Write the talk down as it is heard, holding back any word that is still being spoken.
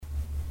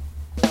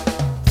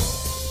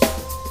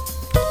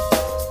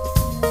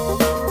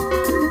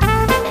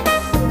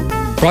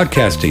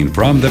Broadcasting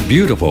from the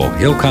beautiful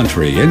Hill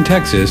Country in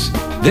Texas,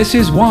 this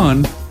is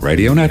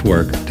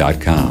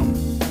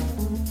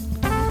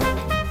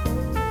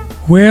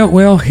OneRadioNetwork.com.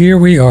 Well, here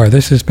we are.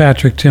 This is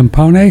Patrick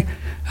Timpone.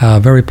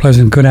 Very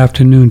pleasant good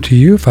afternoon to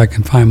you, if I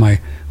can find my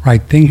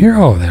right thing here.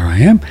 Oh, there I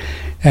am.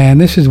 And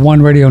this is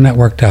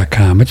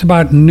OneRadioNetwork.com. It's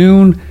about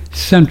noon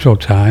Central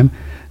Time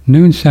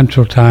on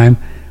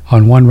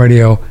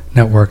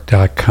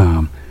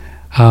OneRadioNetwork.com.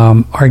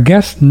 Our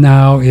guest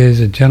now is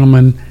a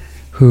gentleman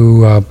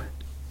who...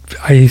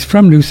 he's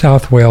from New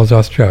South Wales,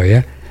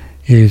 Australia.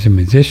 He's a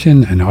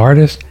musician, an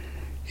artist.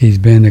 He's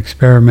been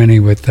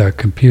experimenting with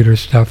computer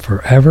stuff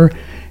forever,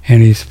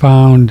 and he's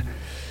found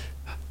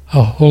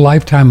a whole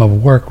lifetime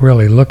of work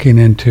really looking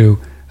into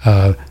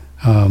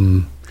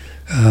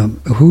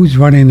who's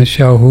running the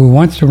show, who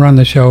wants to run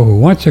the show, who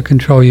wants to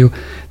control you.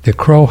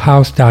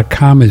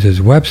 TheCrowHouse.com is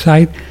his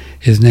website.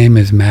 His name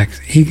is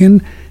Max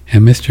Egan,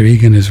 and Mr.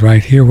 Egan is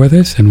right here with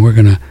us, and we're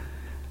going to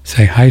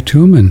say hi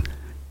to him and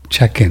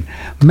check in.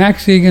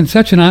 Max Egan,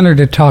 such an honor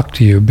to talk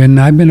to you.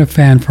 I've been a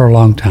fan for a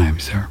long time,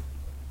 sir.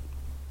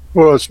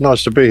 Well, it's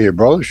nice to be here,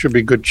 brother. It should be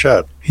a good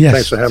chat. Yes.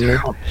 Thanks for having me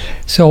on.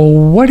 So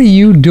what are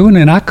you doing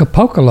in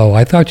Acapulco?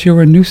 I thought you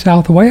were in New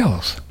South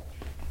Wales.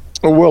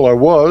 Well, I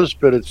was,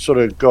 but it sort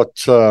of got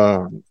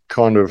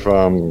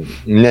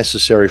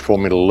necessary for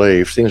me to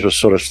leave. Things were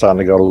sort of starting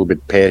to go a little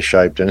bit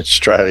pear-shaped in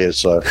Australia,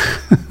 so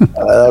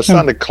I was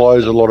starting to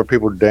close a lot of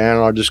people down,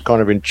 and I just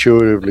kind of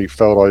intuitively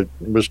felt it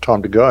was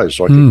time to go,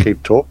 so I could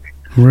keep talking.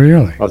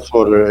 Really? I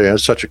thought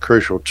it's such a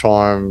crucial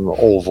time,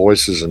 all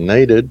voices are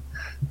needed,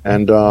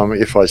 and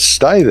if I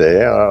stay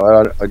there,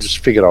 I just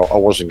figured I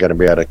wasn't going to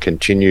be able to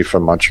continue for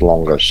much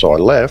longer, so I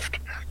left.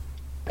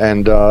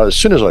 And as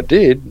soon as I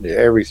did,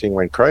 everything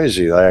went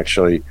crazy. They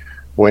actually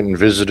went and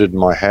visited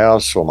my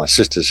house, or my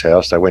sister's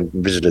house. They went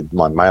and visited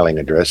my mailing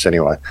address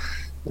anyway.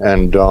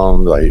 And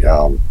they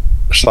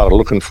started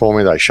looking for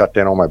me. They shut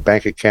down all my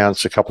bank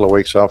accounts a couple of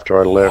weeks after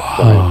I left.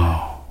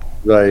 Wow.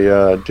 They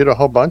did a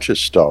whole bunch of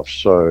stuff.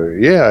 So,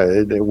 yeah,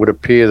 it would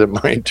appear that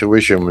my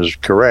intuition was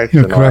correct.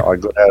 You're correct. I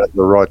got out at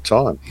the right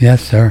time.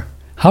 Yes, sir.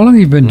 How long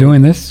have you been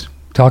doing this,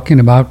 talking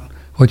about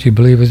what you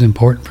believe is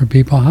important for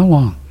people? How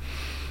long?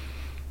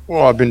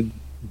 Well, I've been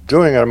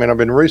doing it. I mean, I've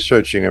been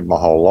researching it my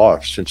whole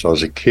life since I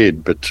was a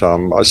kid, but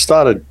I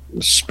started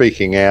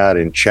speaking out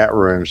in chat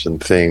rooms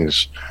and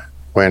things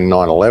when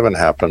 9/11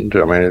 happened.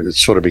 I mean, it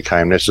sort of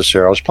became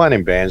necessary. I was playing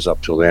in bands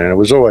up till then, and it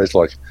was always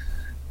like,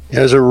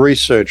 as a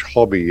research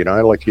hobby,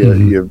 like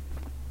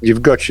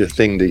you've got your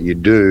thing that you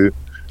do,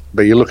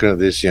 but you're looking at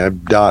this,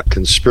 dark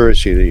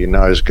conspiracy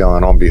that is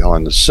going on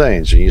behind the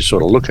scenes, and you're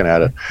sort of looking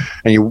at it,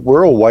 and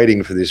we're all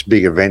waiting for this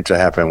big event to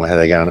happen where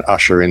they're going to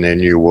usher in their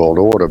new world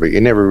order, but you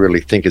never really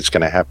think it's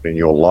going to happen in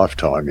your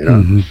lifetime,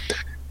 Then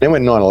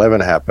when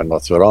 9/11 happened, I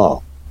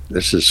thought,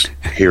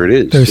 here it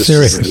is. They're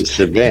serious. This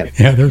event.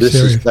 Yeah, they're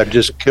serious. They've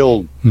just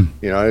killed,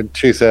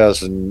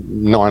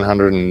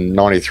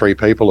 2,993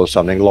 people or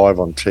something live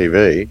on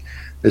TV.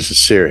 This is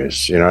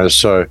serious,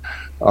 so...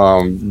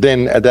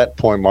 then at that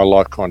point, my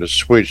life kind of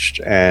switched,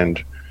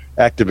 and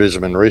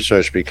activism and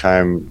research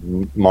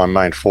became my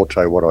main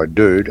forte, what I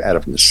do out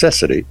of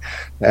necessity,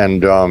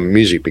 and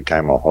music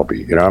became my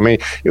hobby.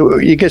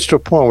 It gets to a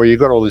point where you've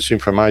got all this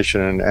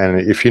information,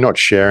 and if you're not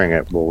sharing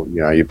it, well,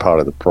 you're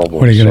part of the problem.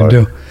 What are you going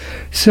to do?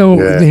 So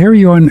here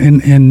you are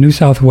in New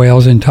South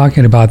Wales and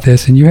talking about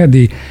this, and you had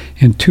the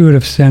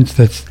intuitive sense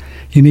that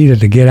you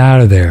needed to get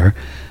out of there.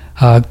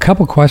 A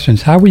couple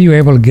questions. How were you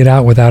able to get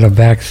out without a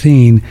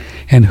vaccine?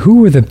 And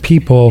who were the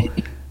people,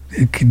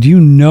 do you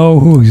know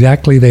who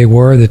exactly they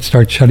were that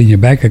start shutting your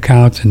bank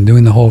accounts and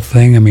doing the whole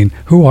thing? I mean,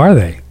 who are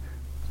they?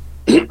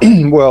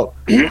 Well,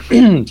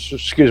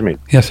 excuse me.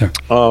 Yes, sir.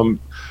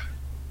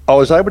 I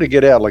was able to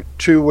get out like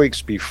 2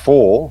 weeks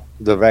before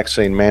the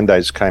vaccine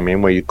mandates came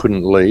in, where you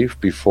couldn't leave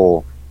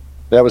before.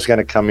 That was going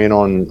to come in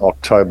on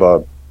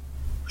October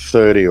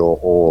 30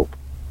 or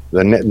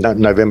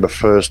November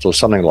 1st or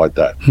something like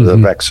that. The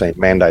vaccine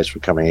mandates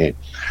were coming in.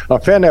 I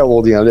found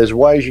out, there's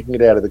ways you can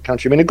get out of the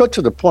country. I mean, it got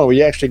to the point where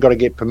you actually got to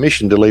get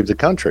permission to leave the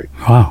country.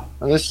 Wow.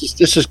 And this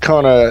is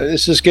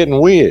getting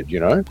weird,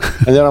 And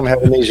then I'm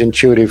having these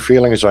intuitive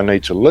feelings I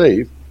need to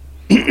leave.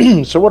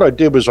 So what I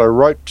did was I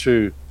wrote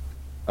to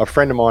a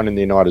friend of mine in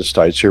the United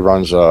States who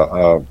runs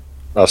a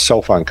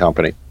cell phone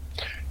company,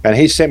 and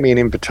he sent me an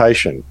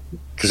invitation,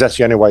 because that's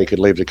the only way you could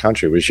leave the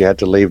country, was you had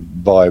to leave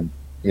by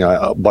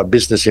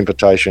business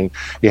invitation.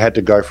 You had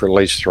to go for at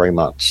least 3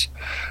 months.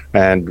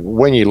 And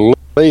when you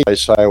leave, they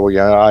say,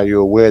 are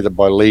you aware that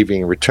by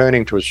leaving,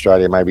 returning to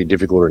Australia may be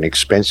difficult and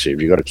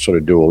expensive? You've got to sort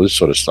of do all this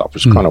sort of stuff.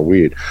 It's kind of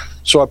weird.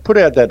 So I put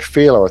out that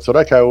feeler. I thought,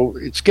 okay, well,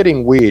 it's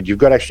getting weird.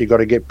 You've actually got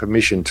to get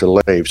permission to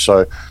leave.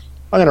 So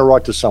I'm going to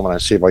write to someone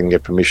and see if I can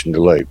get permission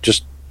to leave,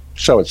 just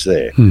so it's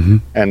there.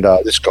 And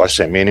this guy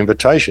sent me an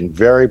invitation,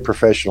 very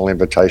professional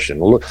invitation.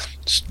 Look,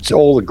 it's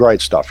all the great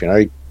stuff,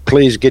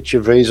 please get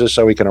your visa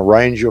so we can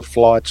arrange your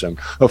flights, and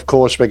of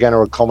course we're going to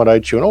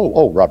accommodate you, and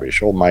all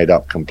rubbish, all made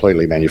up,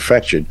 completely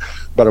manufactured.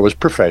 But it was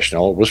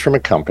professional. It was from a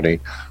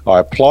company. I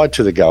applied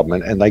to the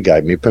government and they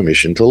gave me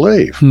permission to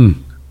leave.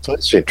 So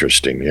that's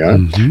interesting, you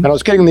know. And I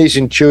was getting these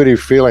intuitive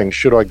feelings: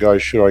 should I go?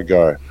 Should I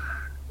go?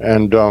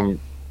 And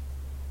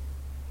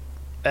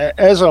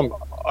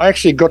I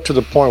actually got to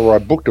the point where I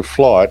booked a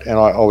flight, and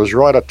I was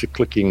right up to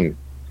clicking,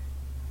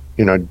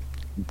 you know,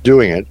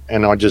 doing it,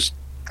 and I just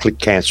clicked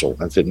cancel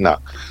and said no,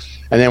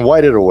 and then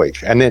waited a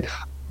week, and then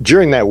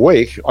during that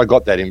week I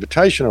got that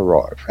invitation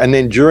arrive, and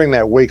then during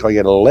that week I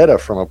get a letter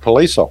from a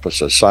police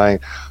officer saying,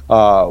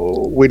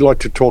 we'd like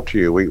to talk to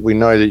you. We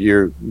know that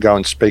you go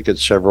and speak at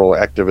several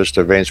activist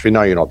events. We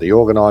know you're not the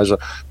organizer,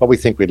 but we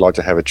think we'd like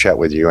to have a chat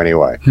with you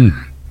anyway.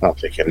 I'm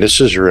thinking,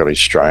 this is really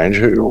strange.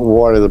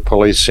 Why are the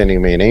police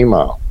sending me an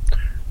email?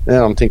 And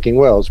I'm thinking,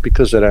 well, it's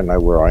because they don't know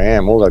where I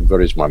am. All they've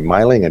got is my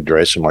mailing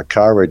address and my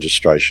car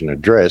registration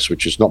address,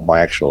 which is not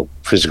my actual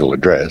physical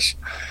address.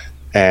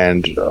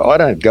 And I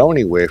don't go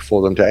anywhere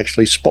for them to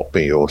actually spot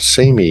me or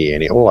see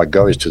me. All I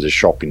go is to the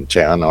shop in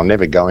town. I'll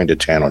never go into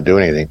town or do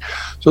anything.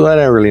 So they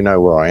don't really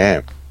know where I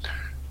am.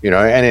 You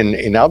know, and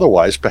in other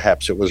ways,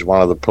 perhaps it was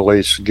one of the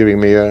police giving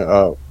me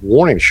a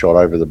warning shot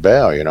over the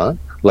bow, you know,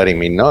 letting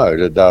me know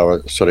that they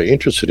were sort of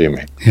interested in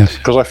me. Yes.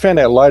 Because I found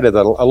out later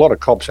that a lot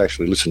of cops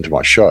actually listen to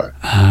my show.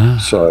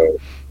 So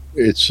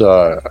it's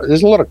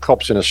there's a lot of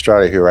cops in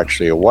Australia who are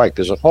actually awake.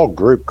 There's a whole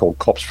group called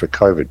Cops for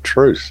COVID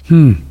Truth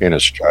in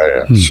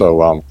Australia.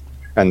 So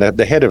and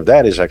the head of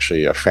that is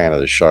actually a fan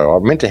of the show. I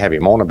meant to have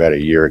him on about a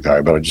year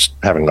ago, but I just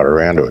haven't got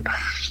around to it.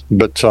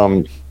 But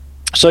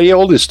so yeah,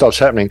 all this stuff's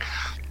happening.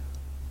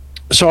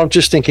 So I'm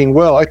just thinking,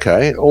 well,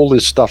 okay, all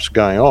this stuff's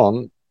going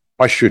on,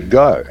 I should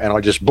go. And I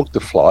just booked the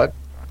flight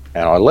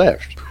and I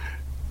left.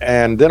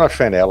 And then I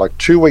found out, like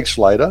 2 weeks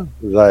later,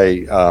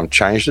 they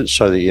changed it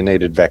so that you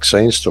needed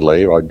vaccines to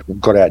leave. I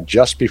got out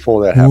just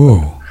before that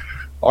happened. Whoa.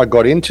 I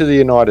got into the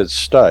United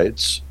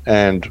States,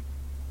 and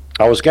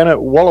I was going to,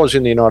 while I was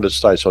in the United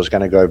States, I was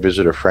going to go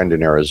visit a friend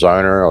in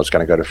Arizona. I was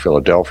going to go to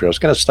Philadelphia. I was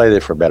going to stay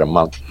there for about a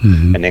month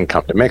and then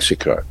come to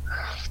Mexico.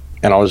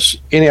 And I was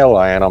in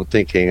LA, and I'm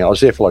thinking, I was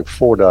there for like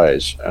 4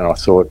 days, and I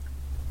thought,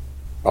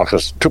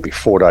 because it took me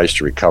 4 days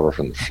to recover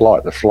from the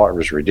flight. The flight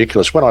was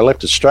ridiculous. When I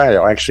left Australia,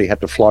 I actually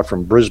had to fly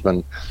from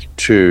Brisbane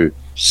to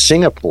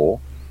Singapore,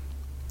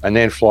 and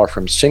then fly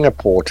from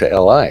Singapore to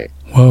LA.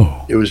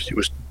 Whoa! It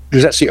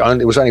was actually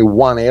there was only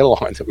one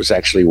airline that was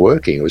actually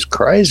working. It was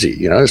crazy,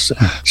 you know.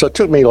 So it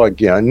took me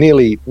like, you know,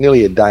 nearly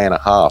a day and a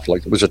half.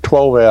 Like, it was a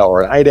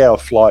 12-hour, an 8-hour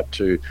flight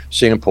to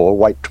Singapore,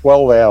 wait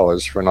 12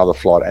 hours for another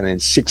flight, and then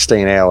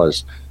 16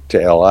 hours to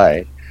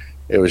LA.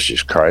 It was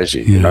just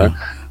crazy, you know.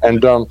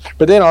 And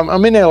but then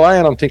I'm in LA,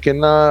 and I'm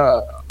thinking,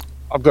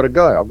 I've got to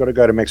go. I've got to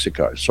go to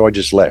Mexico. So I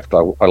just left.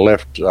 I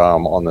left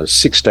on the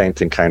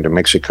 16th and came to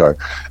Mexico.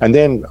 And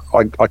then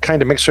I came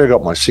to Mexico,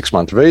 got my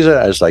 6-month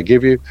visa, as they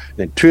give you.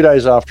 Then 2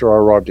 days after I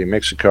arrived in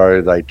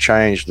Mexico, they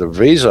changed the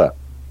visa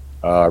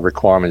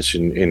requirements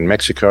in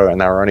Mexico,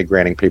 and they were only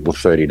granting people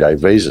 30-day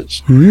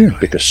visas. Really?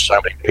 Because so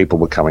many people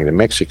were coming to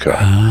Mexico.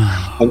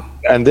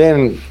 And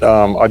then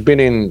I'd been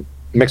in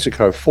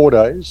Mexico 4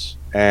 days,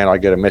 and I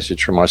get a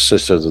message from my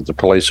sister that the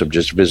police have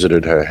just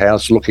visited her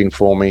house looking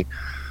for me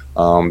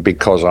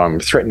because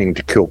I'm threatening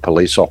to kill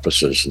police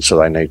officers, and so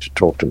they need to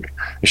talk to me.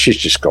 And she's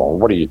just gone,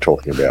 what are you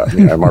talking about?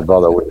 You know, my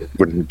brother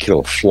wouldn't kill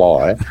a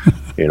fly,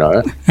 you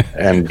know.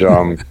 And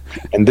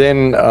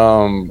then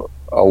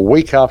a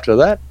week after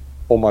that,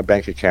 all my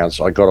bank accounts,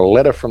 I got a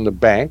letter from the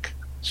bank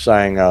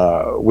saying,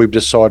 we've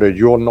decided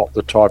you're not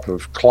the type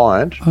of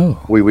client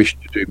we wish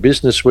to do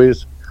business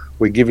with.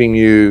 We're giving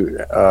you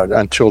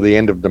until the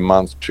end of the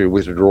month to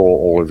withdraw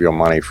all of your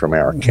money from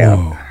our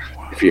account.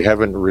 Whoa. If you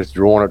haven't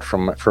withdrawn it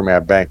from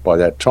our bank by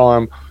that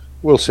time,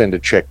 we'll send a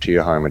check to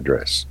your home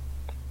address.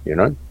 You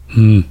know?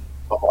 I'm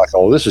like,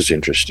 oh, this is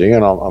interesting.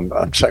 And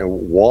I'm saying,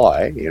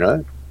 why? You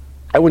know?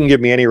 They wouldn't give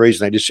me any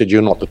reason. They just said,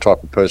 you're not the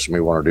type of person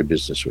we want to do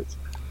business with.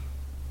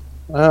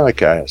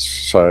 Okay,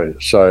 so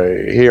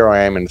here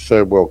I am in a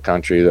third world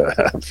country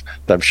that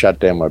they've shut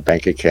down my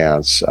bank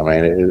accounts. I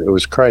mean, it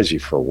was crazy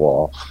for a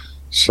while.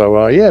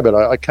 So, yeah, but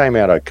I came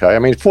out okay. I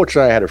mean,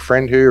 fortunately, I had a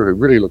friend here who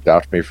really looked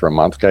after me for a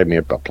month, gave me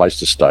a place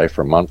to stay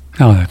for a month.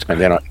 Oh, that's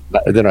great. And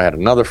then I had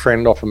another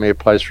friend offer me a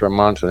place for a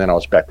month, and then I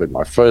was back with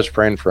my first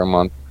friend for a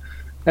month.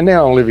 And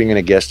now I'm living in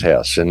a guest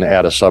house in the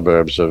outer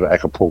suburbs of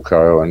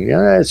Acapulco, and,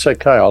 yeah, it's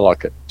okay. I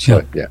like it.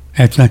 So, yeah.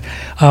 That's nice.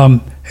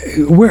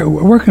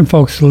 Where can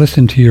folks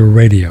listen to your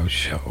radio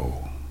show?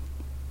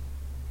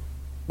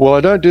 Well,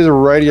 I don't do the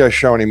radio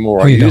show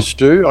anymore. I used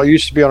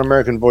to be on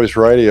American Voice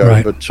Radio,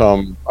 right. But I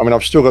mean,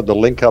 I've still got the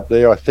link up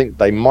there. I think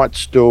they might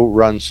still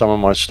run some of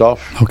my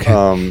stuff. Okay.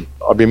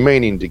 I've been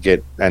meaning to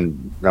get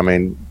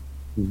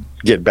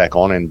back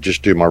on and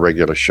just do my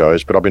regular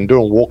shows, but I've been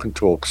doing walk and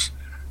talks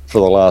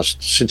for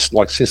since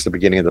the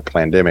beginning of the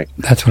pandemic.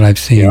 That's what I've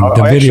seen,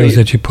 the videos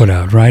that you put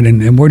out, right?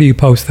 And where do you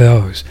post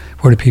those?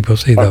 Where do people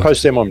see those? I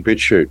post them on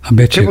BitChute.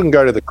 People can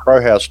go to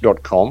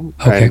thecrowhouse.com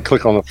and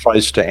click on the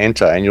face to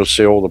enter, and you'll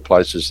see all the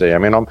places there. I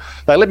mean,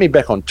 they let me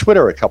back on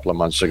Twitter a couple of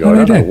months ago.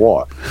 I don't know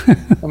why.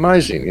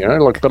 Amazing, you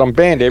know. But I'm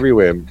banned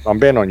everywhere. I'm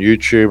banned on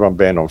YouTube. I'm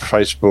banned on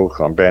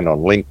Facebook. I'm banned on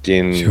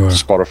LinkedIn,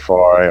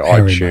 Spotify,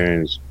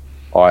 iTunes.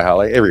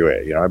 iHarley,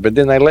 everywhere, you know. But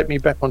then they let me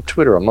back on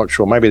Twitter. I'm not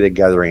sure. Maybe they're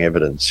gathering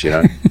evidence, you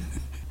know.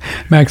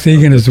 Max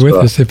Egan is with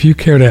us. If you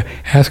care to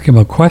ask him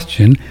a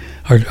question,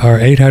 our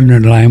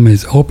 800 line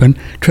is open,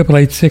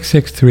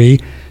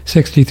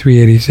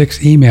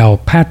 888-663-6386. Email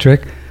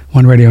Patrick,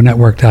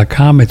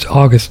 OneRadioNetwork.com. It's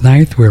August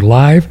 9th. We're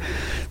live.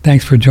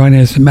 Thanks for joining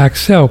us,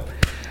 Max. So,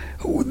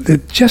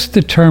 just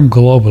the term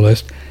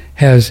globalist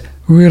has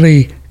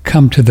really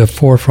come to the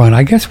forefront,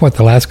 I guess,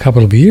 the last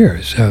couple of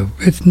years.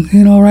 It's,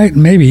 right?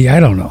 Maybe, I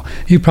don't know.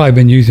 You've probably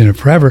been using it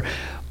forever.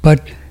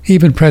 But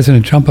even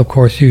President Trump, of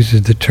course,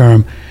 uses the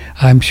term.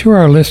 I'm sure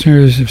our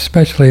listeners,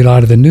 especially a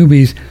lot of the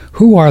newbies,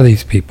 who are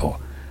these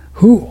people?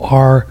 Who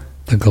are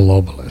the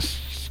globalists?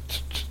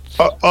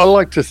 I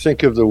like to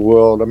think of the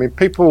world. I mean,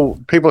 people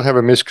have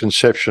a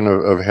misconception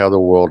of how the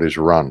world is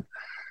run.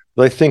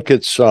 They think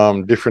it's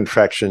different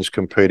factions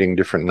competing,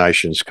 different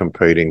nations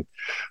competing.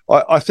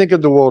 I think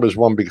of the world as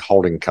one big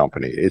holding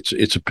company.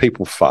 It's a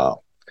people farm.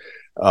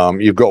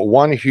 You've got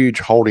one huge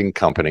holding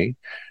company.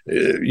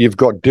 You've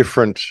got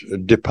different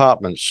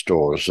department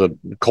stores that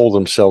call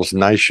themselves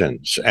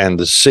nations, and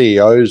the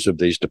CEOs of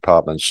these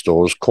department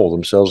stores call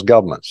themselves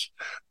governments.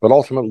 But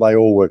ultimately, they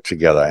all work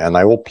together, and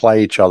they all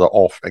play each other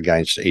off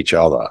against each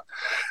other.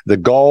 The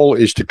goal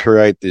is to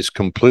create this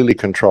completely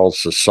controlled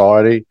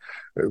society,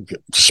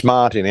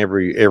 smart in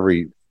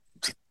every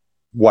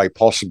way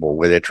possible,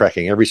 where they're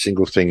tracking every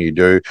single thing you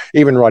do,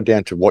 even right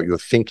down to what you're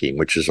thinking,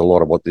 which is a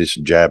lot of what this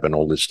jab and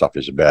all this stuff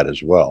is about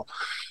as well.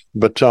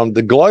 But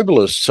the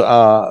globalists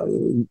are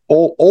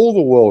all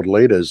the world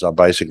leaders are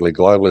basically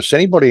globalists.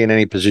 Anybody in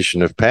any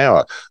position of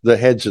power, the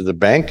heads of the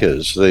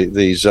bankers,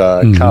 these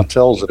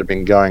cartels that have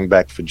been going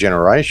back for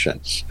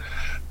generations.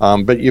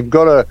 But you've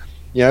got to,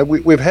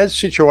 we've had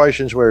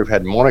situations where we've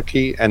had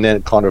monarchy, and then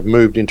it kind of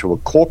moved into a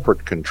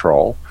corporate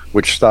control,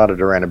 which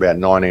started around about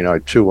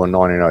 1902 or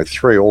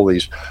 1903. All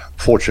these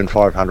Fortune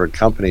 500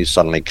 companies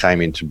suddenly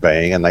came into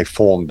being, and they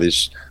formed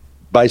this,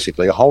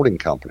 basically a holding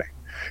company.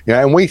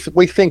 And we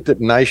think that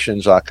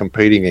nations are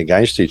competing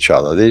against each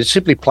other. They're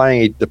simply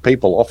playing the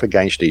people off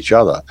against each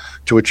other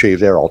to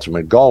achieve their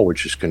ultimate goal,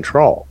 which is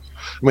control.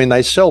 I mean,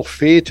 they sell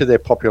fear to their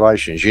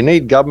populations. You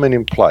need government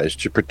in place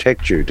to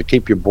protect you, to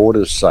keep your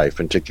borders safe,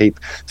 and to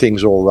keep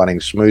things all running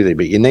smoothly.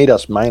 But you need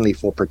us mainly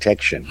for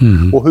protection.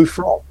 Well, who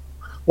from?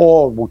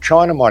 Well,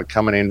 China might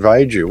come and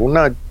invade you. Well,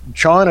 no,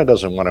 China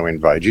doesn't want to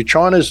invade you.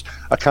 China's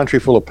a country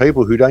full of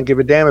people who don't give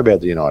a damn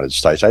about the United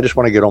States. They just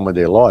want to get on with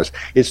their lives.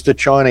 It's the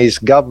Chinese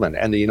government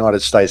and the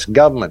United States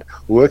government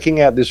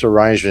working out these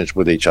arrangements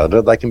with each other.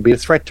 They can be a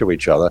threat to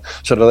each other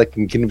so that they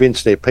can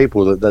convince their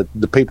people that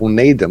the people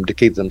need them to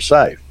keep them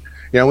safe.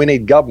 We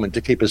need government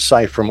to keep us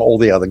safe from all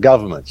the other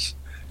governments.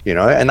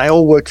 And they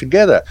all work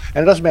together.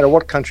 And it doesn't matter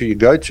what country you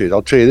go to.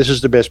 They'll tell you this is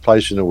the best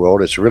place in the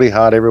world. It's really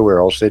hard everywhere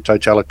else. They're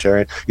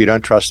totalitarian. You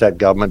don't trust that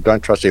government.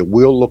 Don't trust it.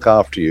 We'll look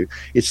after you.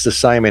 It's the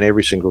same in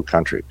every single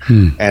country.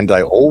 And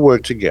they all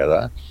work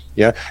together.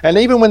 And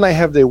even when they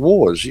have their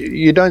wars,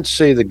 you don't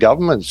see the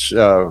governments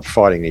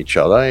fighting each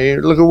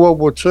other. Look at World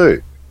War II.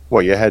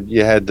 Well, you had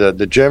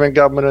the German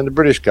government and the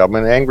British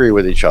government angry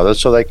with each other,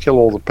 so they kill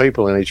all the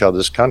people in each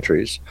other's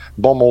countries,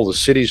 bomb all the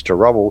cities to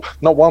rubble.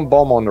 Not one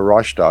bomb on the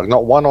Reichstag,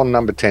 not one on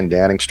number 10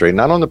 Downing Street,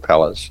 none on the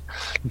Palace.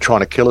 Trying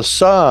to kill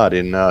Assad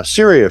in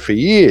Syria for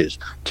years,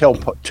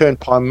 turn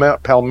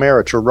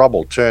Palmyra to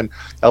rubble, turn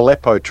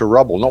Aleppo to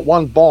rubble. Not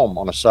one bomb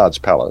on Assad's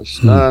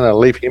palace. No,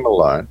 leave him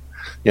alone.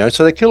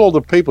 So they kill all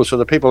the people, so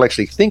the people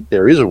actually think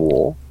there is a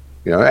war.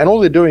 And all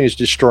they're doing is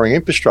destroying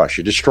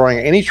infrastructure, destroying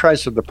any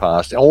trace of the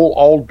past, all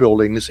old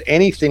buildings,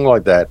 anything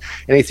like that,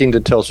 anything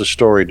that tells a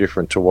story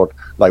different to what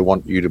they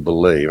want you to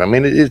believe. I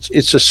mean, it's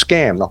a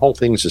scam. The whole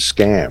thing's a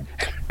scam.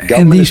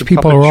 And these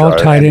people are all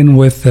tied in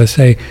with,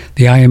 say,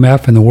 the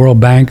IMF and the World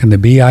Bank and the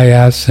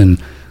BIS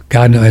and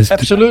God knows,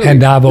 absolutely, and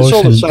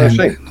Davos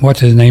and what's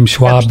his name,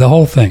 Schwab, the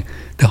whole thing,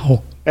 the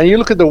whole. And you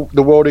look at the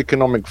World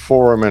Economic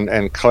Forum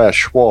and Klaus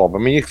Schwab. I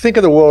mean, you think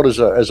of the world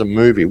as a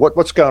movie.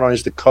 What's going on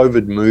is the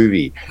COVID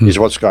movie is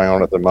what's going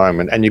on at the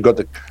moment. And you've got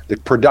the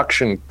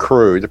production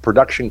crew, the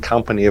production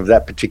company of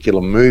that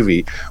particular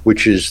movie,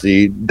 which is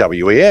the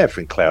WEF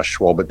and Klaus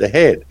Schwab at the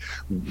head.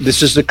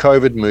 This is the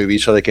COVID movie,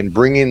 so they can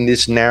bring in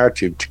this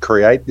narrative to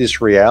create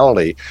this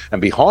reality. And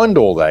behind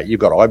all that,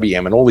 you've got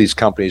IBM and all these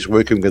companies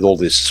working with all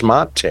this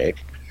smart tech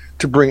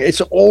to bring,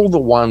 it's all the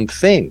one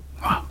thing.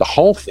 Wow. The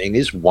whole thing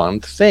is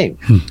one thing.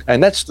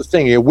 And that's the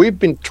thing. We've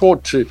been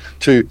taught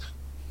to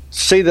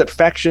see that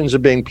factions are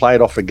being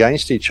played off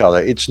against each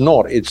other. It's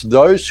not. It's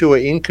those who are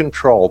in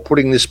control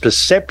putting this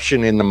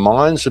perception in the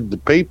minds of the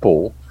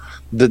people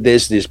that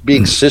there's this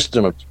big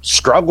system of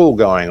struggle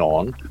going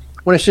on,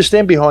 when it's just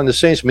them behind the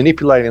scenes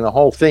manipulating the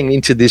whole thing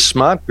into this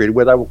smart grid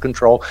where they will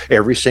control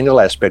every single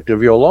aspect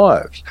of your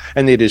lives.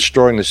 And they're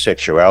destroying the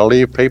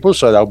sexuality of people,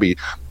 so they'll be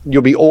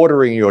you'll be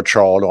ordering your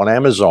child on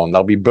Amazon.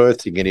 They'll be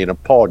birthing it in a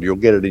pod. You'll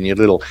get it in your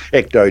little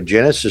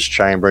ectogenesis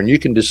chamber, and you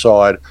can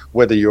decide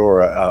whether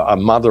you're a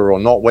mother or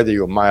not, whether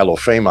you're male or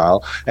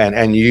female,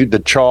 and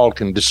the child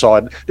can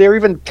decide. They're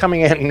even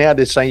coming out now,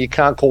 they're saying you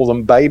can't call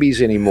them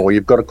babies anymore.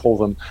 You've got to call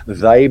them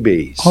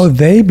they-bees. Oh,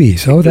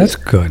 they-bees. Oh, that's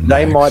good.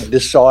 They might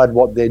decide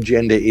what their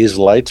gender is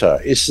later.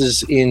 This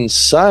is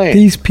insane.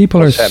 These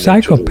people are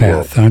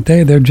psychopaths, aren't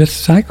they? They're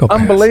just psychopaths.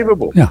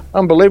 Unbelievable. Yeah.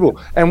 Unbelievable.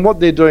 And what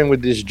they're doing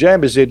with this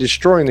jab is they're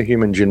destroying the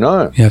human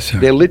genome. Yes, sir.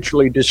 They're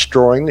literally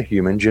destroying the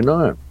human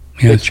genome.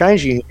 Yes. They're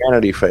changing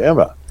humanity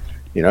forever.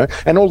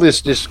 And all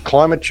this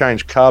climate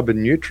change,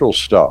 carbon neutral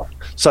stuff.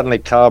 Suddenly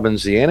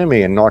carbon's the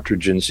enemy and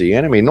nitrogen's the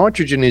enemy.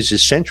 Nitrogen is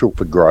essential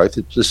for growth.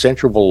 It's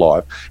essential for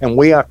life. And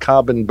we are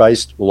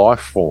carbon-based life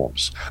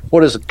forms.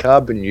 What does a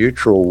carbon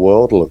neutral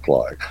world look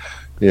like?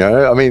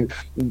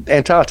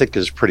 Antarctica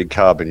is pretty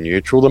carbon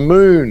neutral. The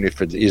moon,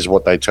 if it is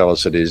what they tell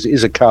us it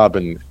is a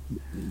carbon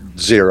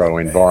zero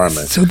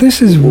environment. So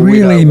this is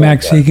really,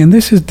 Max Igan,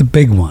 this is the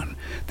big one.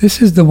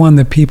 This is the one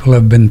that people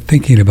have been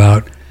thinking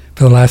about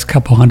for the last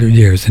couple 100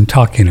 years and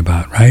talking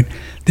about, right?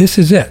 This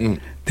is it.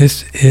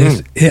 This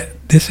is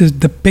it. This is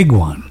the big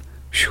one.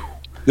 Whew.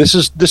 This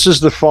is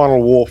the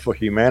final war for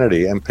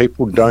humanity, and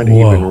people don't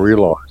even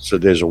realize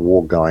that there's a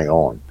war going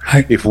on.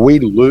 If we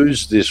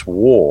lose this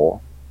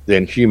war,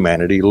 then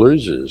humanity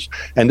loses.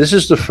 And this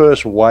is the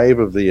first wave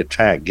of the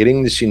attack,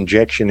 getting this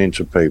injection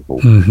into people,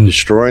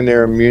 destroying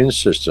their immune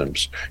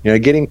systems,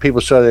 getting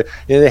people so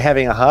they're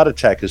having a heart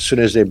attack as soon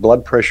as their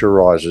blood pressure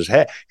rises.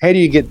 How do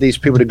you get these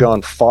people to go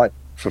and fight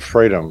for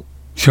freedom?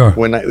 Sure.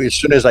 As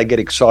soon as they get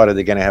excited,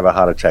 they're going to have a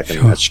heart attack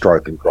and a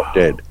stroke and drop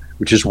dead,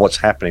 which is what's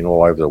happening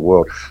all over the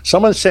world.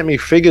 Someone sent me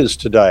figures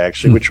today,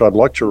 actually, which I'd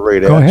like to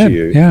read out to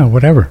you. Yeah,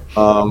 whatever.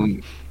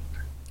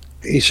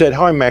 He said,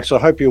 "Hi, Max, I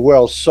hope you're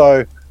well.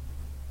 So,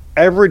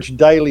 average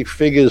daily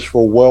figures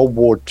for World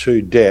War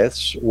II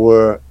deaths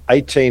were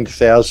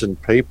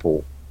 18,000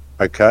 people,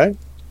 okay?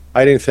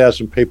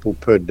 18,000 people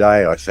per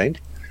day, I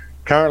think.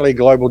 Currently,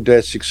 global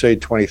deaths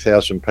exceed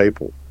 20,000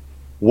 people.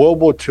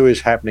 World War II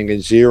is happening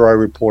and zero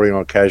reporting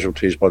on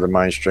casualties by the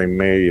mainstream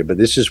media, but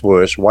this is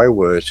worse, way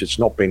worse. It's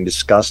not been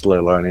discussed, let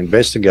alone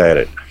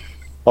investigated.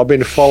 I've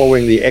been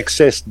following the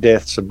excess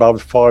deaths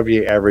above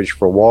 5-year average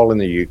for a while in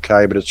the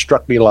UK, but it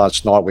struck me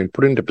last night when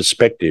put into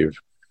perspective.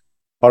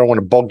 I don't want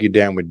to bog you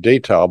down with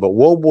detail, but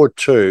World War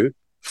II,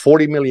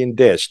 40 million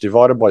deaths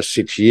divided by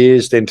 6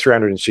 years, then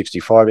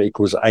 365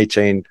 equals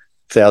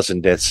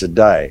 18,000 deaths a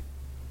day.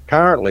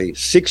 Currently,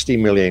 60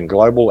 million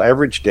global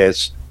average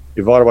deaths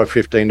divided by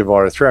 15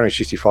 divided by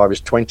 365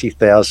 is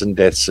 20,000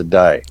 deaths a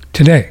day.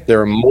 Today. There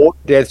are more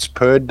deaths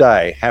per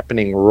day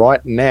happening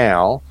right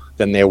now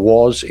than there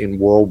was in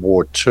World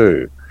War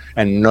II,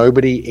 and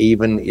nobody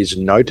even is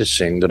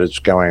noticing that it's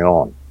going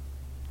on.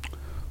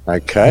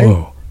 Okay?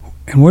 Whoa.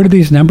 And where do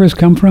these numbers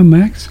come from,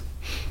 Max?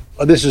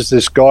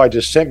 This guy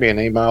just sent me an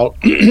email.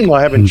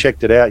 I haven't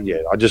checked it out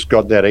yet. I just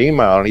got that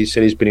email, and he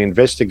said he's been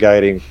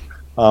investigating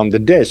the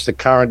deaths. The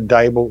current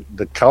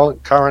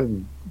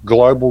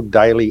global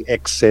daily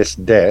excess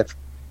death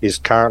is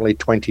currently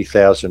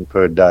 20,000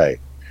 per day.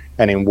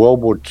 And in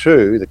World War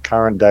II, the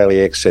current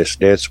daily excess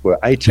deaths were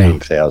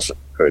 18,000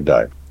 per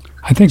day.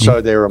 I think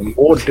so. There are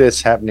more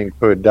deaths happening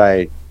per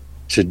day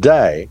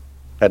today,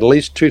 at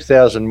least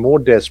 2,000 more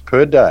deaths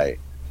per day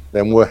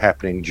than were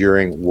happening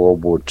during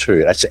World War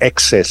II. That's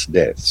excess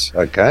deaths,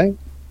 okay?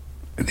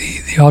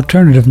 The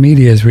alternative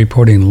media is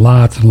reporting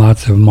lots and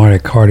lots of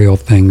myocardial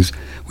things.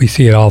 We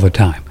see it all the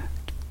time.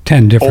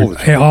 10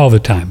 different, all the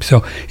time.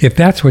 So if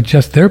that's what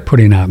just they're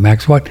putting out,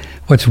 Max,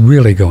 what's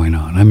really going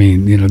on? I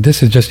mean,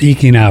 this is just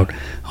eking out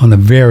on the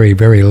very,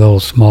 very little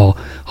small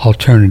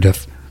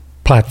alternative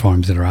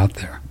platforms that are out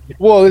there.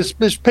 Well,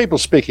 there's people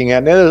speaking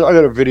out now. I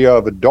got a video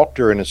of a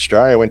doctor in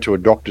Australia. I went to a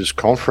doctor's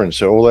conference.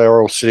 They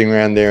were all sitting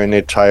around there in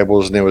their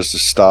tables, and there was the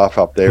staff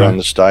up there on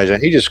the stage.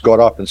 And he just got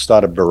up and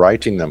started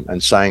berating them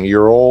and saying,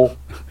 "You're all,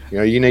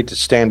 you need to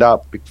stand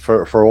up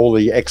for all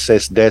the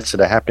excess deaths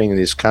that are happening in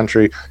this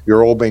country.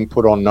 You're all being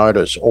put on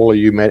notice, all of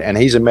you." And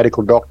he's a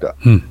medical doctor.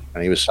 And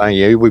he was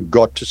saying, we've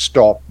got to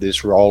stop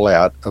this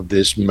rollout of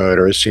this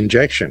murderous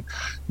injection.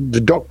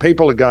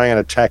 People are going and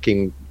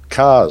attacking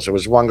cars. There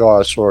was one guy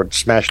I saw had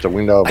smashed the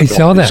window of a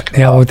saw that car.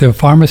 Yeah, with the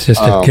pharmacist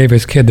that gave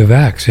his kid the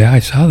vax. Yeah, I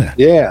saw that.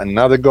 Yeah,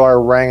 another guy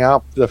rang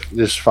up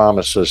this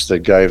pharmacist that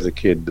gave his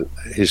kid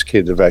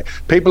the vax.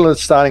 People are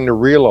starting to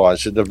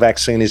realize that the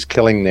vaccine is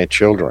killing their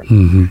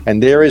children,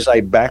 and there is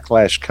a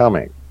backlash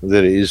coming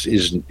that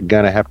is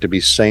going to have to be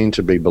seen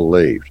to be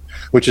believed,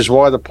 which is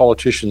why the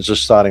politicians are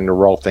starting to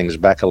roll things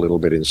back a little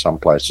bit in some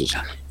places.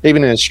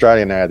 Even in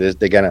Australia now, they're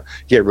going to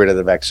get rid of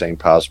the vaccine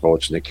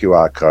passports and the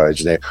QR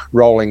codes. They're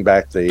rolling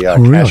back the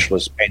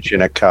cashless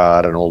pensioner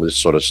card and all this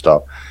sort of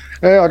stuff.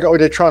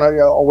 They're trying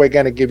to, we're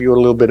going to give you a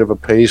little bit of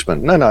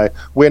appeasement. No,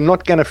 we're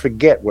not going to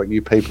forget what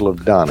you people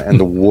have done, and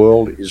the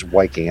world is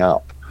waking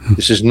up.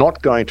 This is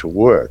not going to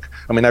work.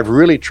 I mean, they've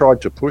really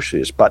tried to push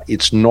this, but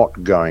it's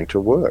not going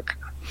to work.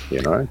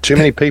 Too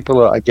many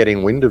people are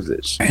getting wind of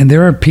this. And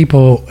there are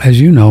people,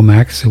 as you know,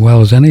 Max, as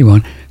well as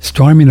anyone,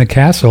 storming the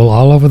castle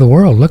all over the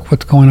world. Look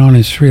what's going on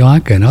in Sri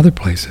Lanka and other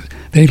places.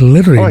 They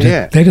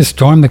literally, they just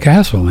stormed the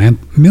castle, man.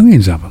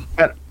 Millions of them.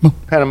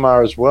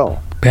 Panama as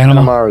well.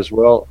 Panama as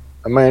well.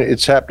 I mean,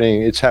 it's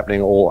happening. It's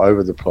happening all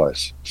over the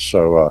place.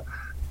 So,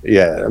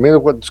 I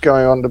mean, what's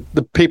going on?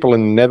 The people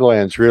in the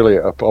Netherlands really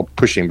are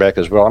pushing back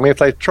as well. I mean, if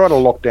they try to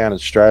lock down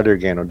Australia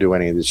again or do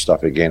any of this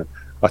stuff again,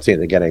 I think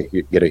they're going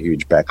to get a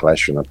huge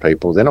backlash from the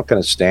people. They're not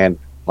going to stand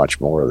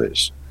much more of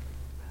this.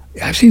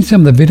 I've seen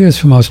some of the videos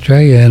from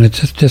Australia, and it's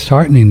just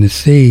disheartening to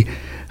see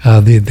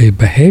the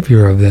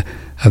behavior of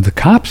the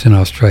cops in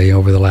Australia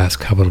over the last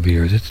couple of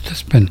years. It's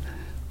just been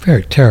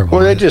very terrible.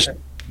 Well,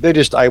 they're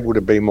just able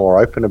to be more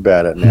open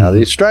about it now.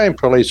 The Australian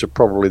police are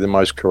probably the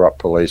most corrupt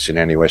police in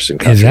any Western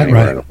country. Is that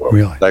anywhere right? in the world.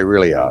 Really? They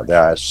really are. They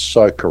are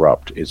so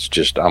corrupt. It's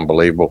just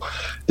unbelievable.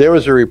 There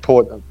was a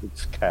report.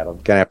 This cat. I'm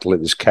going to have to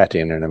let this cat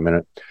in a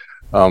minute.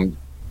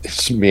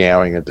 It's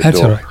meowing at the door.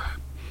 That's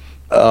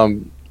all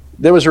right.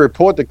 There was a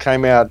report that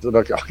came out that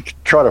I could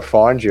try to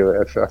find you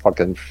if I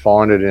can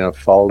find it in a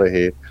folder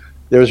here.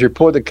 There was a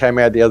report that came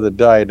out the other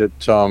day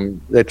that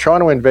they're trying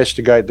to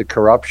investigate the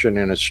corruption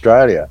in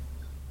Australia,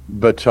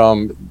 but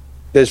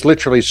there's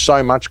literally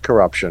so much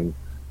corruption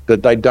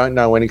that they don't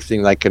know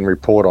anything they can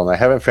report on. They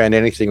haven't found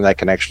anything they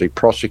can actually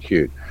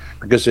prosecute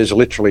because there's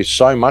literally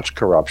so much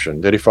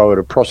corruption that if I were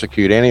to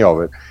prosecute any of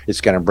it,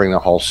 it's going to bring the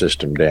whole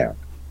system down.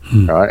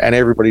 Right? And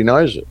everybody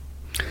knows it.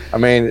 I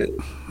mean,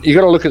 you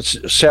got to look at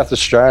South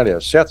Australia.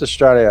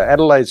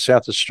 Adelaide,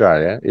 South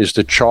Australia is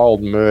the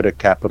child murder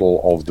capital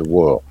of the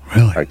world.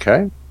 Really?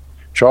 Okay?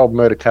 Child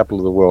murder capital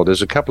of the world.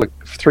 There's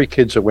 3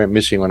 kids that went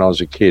missing when I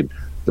was a kid.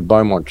 The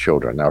Beaumont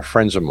children. They were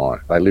friends of mine.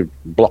 They lived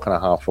a block and a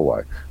half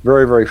away.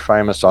 Very, very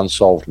famous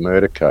unsolved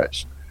murder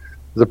case.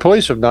 The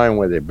police have known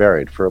where they're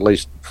buried for at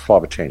least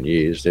 5 or 10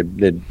 years. They're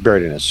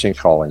buried in a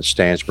sinkhole in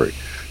Stansbury.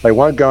 They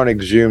won't go and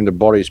exhume the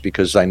bodies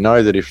because they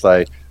know that if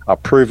they are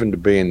proven to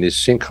be in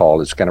this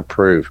sinkhole, it's going to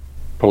prove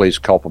police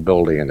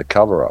culpability in the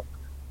cover-up.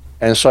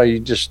 And so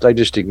they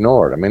just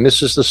ignore it. I mean,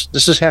 this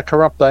is how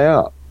corrupt they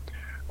are.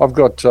 I've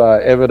got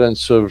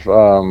evidence of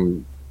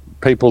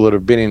people that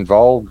have been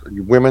involved,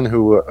 women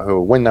who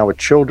when they were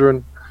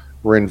children,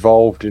 were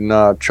involved in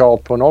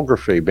child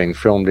pornography being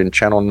filmed in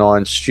Channel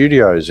 9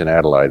 studios in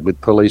Adelaide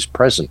with police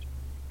present.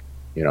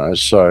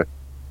 So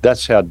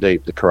that's how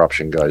deep the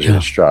corruption goes in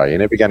Australia. You're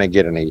never going to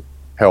get any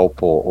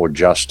help or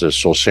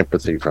justice or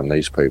sympathy from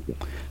these people.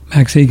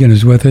 Max Egan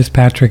is with us,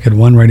 Patrick at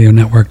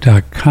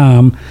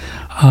OneRadioNetwork.com.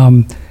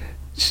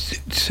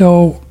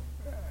 So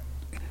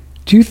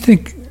do you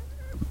think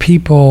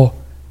people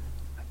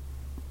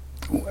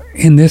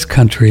in this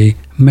country,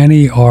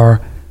 many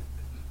are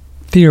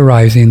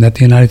theorizing that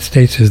the United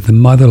States is the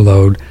mother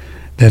lode,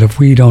 that if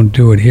we don't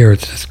do it here,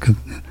 it's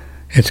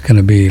going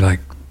to be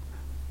like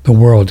the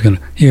world's going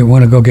to... You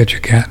want to go get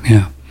your cat?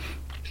 Yeah.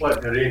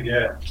 Plug it in,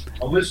 yeah.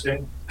 I'm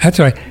listening. That's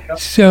right.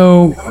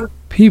 So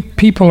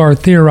people are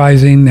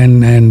theorizing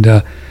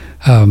and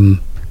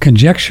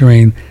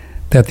conjecturing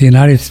that the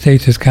United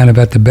States is kind of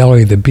at the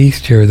belly of the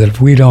beast here, that if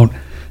we don't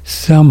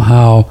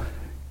somehow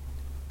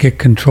get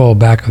control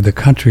back of the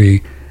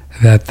country,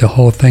 that the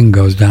whole thing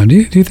goes down. Do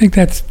you think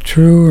that's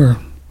true or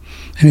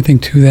anything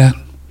to that?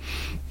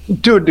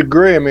 To a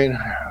degree. I mean,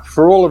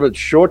 for all of its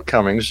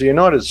shortcomings, the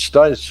United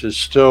States is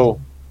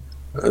still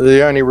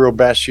the only real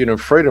bastion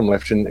of freedom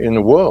left in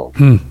the world.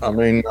 I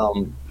mean,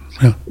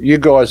 you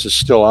guys are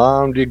still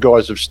armed. You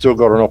guys have still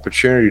got an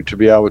opportunity to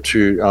be able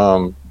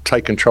to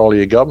take control of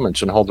your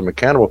governments and hold them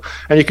accountable.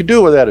 And you can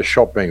do it without a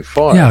shot being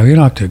fired. Yeah, you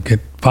don't have to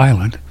get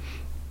violent.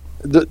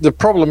 The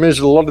problem is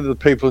a lot of the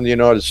people in the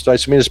United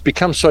States, I mean, it's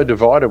become so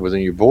divided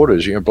within your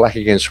borders, black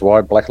against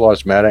white, Black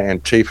Lives Matter,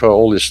 Antifa,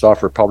 all this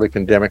stuff,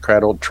 Republican,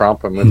 Democrat, or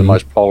Trump, and we're the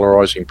most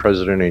polarizing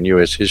president in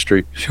U.S.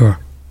 history. Sure.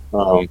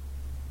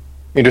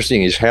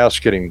 Interesting, his house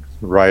getting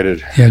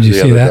raided did you the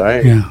see other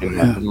that? day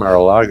in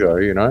Mar-a-Lago,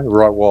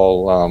 right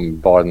while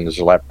Biden's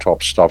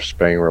laptop stuff's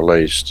being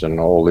released and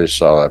all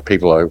this,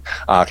 people are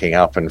arcing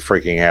up and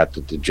freaking out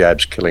that the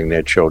jab's killing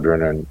their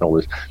children and all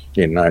this,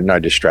 no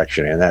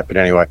distraction in that. But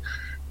anyway,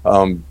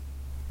 with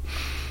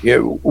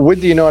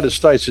the United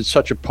States, it's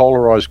such a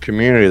polarized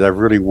community. They've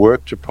really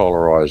worked to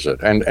polarize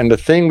it. And the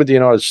thing with the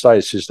United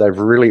States is they've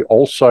really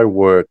also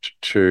worked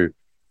to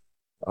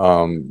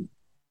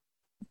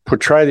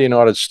portray the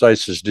United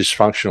States as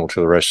dysfunctional to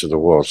the rest of the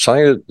world.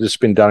 Something that's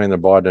been done in the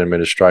Biden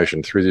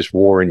administration through this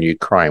war in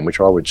Ukraine,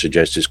 which I would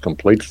suggest is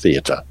complete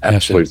theater,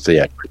 absolute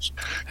theatrics.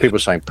 People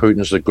saying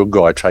Putin's the good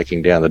guy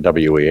taking down the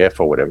WEF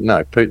or whatever.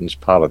 No, Putin's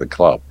part of the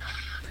club.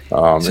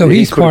 So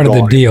he's part of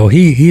the deal.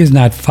 He is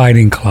not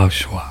fighting Klaus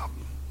Schwab.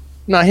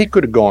 No, he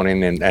could have gone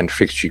in and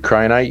fixed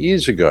Ukraine 8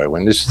 years ago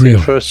when this thing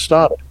first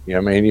started.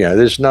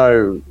 There's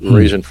no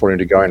reason for him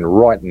to go in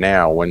right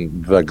now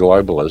when the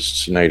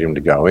globalists need him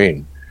to go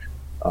in.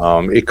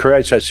 It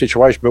creates that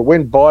situation. But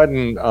when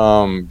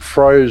Biden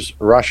froze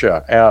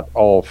Russia out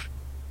of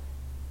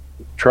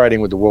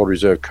trading with the world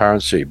reserve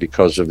currency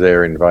because of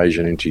their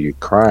invasion into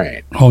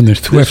Ukraine. Oh, and the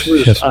SWIFT.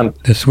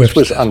 This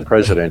was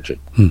unprecedented.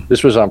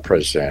 This was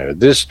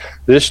unprecedented.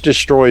 This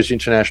destroys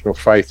international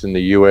faith in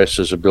the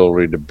US's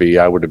ability to be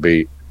able to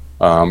be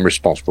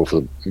responsible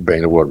for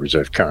being the world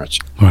reserve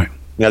currency. Right.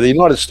 Now, the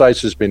United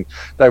States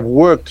they've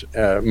worked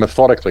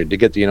methodically to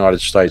get the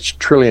United States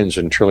trillions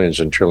and trillions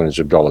and trillions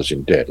of dollars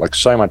in debt, like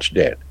so much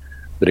debt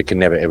that it can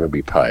never, ever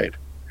be paid.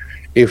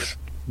 If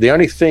the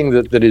only thing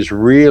that is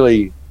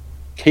really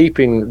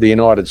keeping the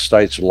United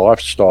States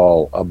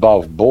lifestyle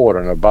above board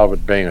and above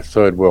it being a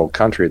third world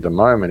country at the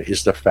moment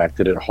is the fact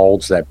that it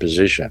holds that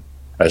position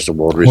as the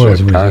world reserve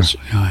currency.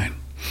 Right.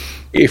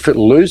 If it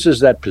loses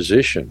that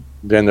position,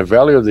 then the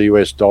value of the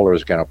US dollar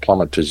is going to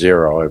plummet to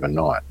zero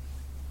overnight.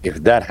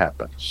 If that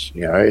happens,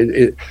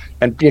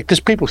 and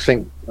because people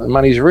think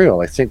money's real,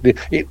 they think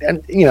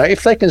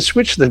if they can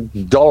switch the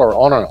dollar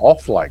on and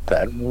off like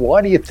that,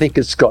 why do you think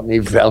it's got any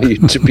value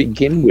to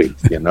begin with?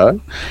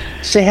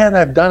 See how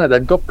they've done it.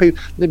 They've got people.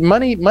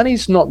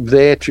 Money's not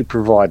there to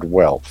provide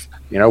wealth.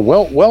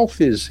 Wealth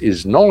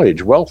is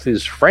knowledge. Wealth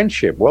is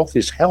friendship. Wealth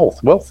is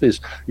health. Wealth is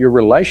your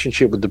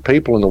relationship with the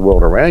people in the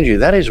world around you.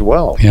 That is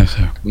wealth. Yes,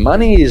 sir.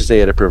 Money is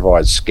there to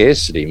provide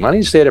scarcity. Money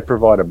is there to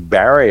provide a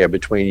barrier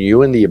between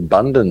you and the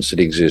abundance that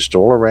exists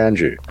all around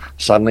you.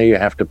 Suddenly you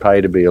have to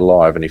pay to be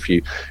alive. And if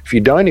you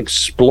don't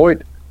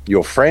exploit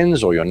your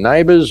friends or your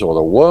neighbors or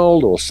the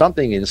world or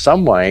something in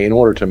some way in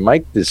order to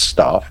make this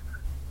stuff,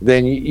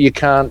 then you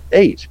can't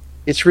eat.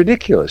 It's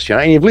ridiculous,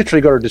 and you've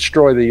literally got to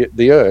destroy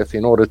the earth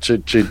in order to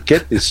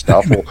get this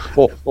stuff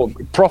or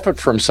profit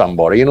from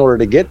somebody in order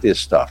to get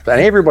this stuff.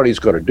 And everybody's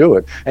got to do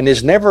it. And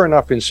there's never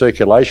enough in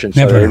circulation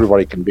so that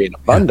everybody can be in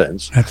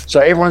abundance. Yeah, so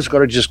everyone's got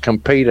to just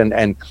compete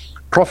and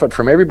profit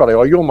from everybody.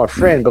 Oh, you're my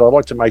friend, but I'd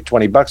like to make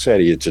 $20 out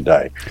of you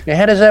today. Now,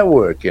 how does that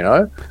work,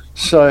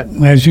 So,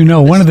 as you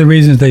know, one of the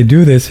reasons they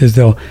do this is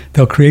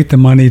they'll create the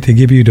money to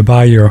give you to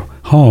buy your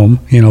home.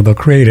 They'll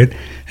create it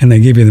and they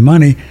give you the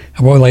money.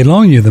 Well, they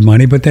loan you the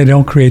money, but they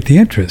don't create the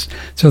interest.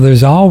 So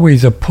there's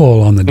always a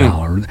pull on the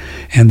dollar,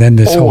 and then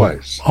this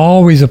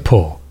always a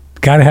pull.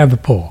 Got to have the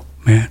pull,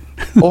 man.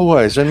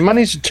 Always. And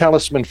money's a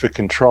talisman for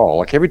control.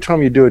 Like every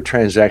time you do a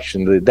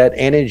transaction, that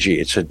energy,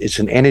 it's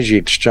an energy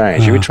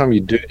exchange. Every time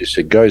you do this,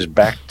 it goes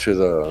back to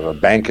the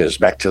bankers,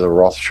 back to the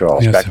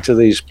Rothschilds, back to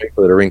these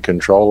people that are in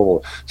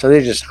control. So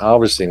they're just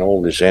harvesting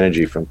all this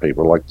energy from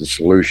people, like this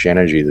loose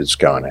energy that's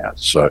going out.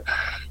 So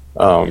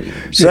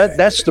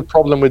that's the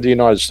problem with the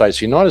United States.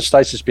 The United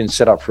States has been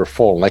set up for a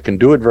fall, and they can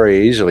do it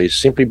very easily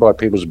simply by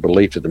people's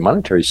belief that the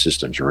monetary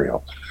system's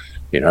real.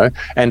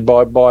 And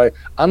by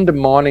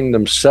undermining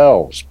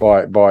themselves,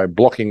 by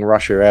blocking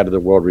Russia out of the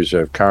world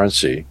reserve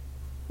currency,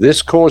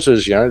 this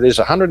causes, there's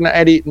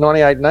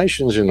 98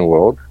 nations in the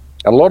world.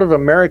 A lot of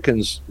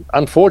Americans,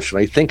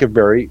 unfortunately, think of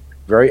very,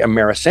 very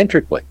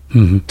Americentrically.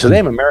 Mm-hmm. To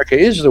them, America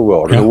is the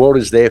world, and the world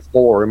is there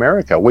for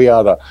America. We're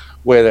the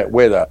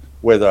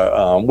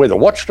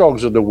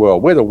watchdogs of the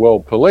world. We're the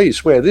world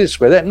police. We're this,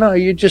 we're that. No,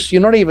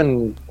 you're not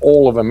even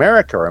all of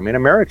America. I mean,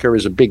 America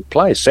is a big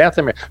place. South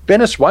America,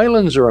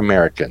 Venezuelans are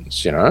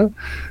Americans,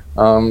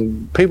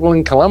 people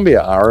in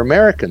Colombia are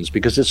Americans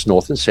because it's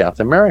North and South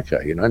America,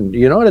 And the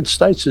United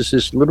States is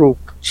this little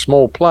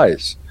small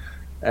place.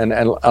 And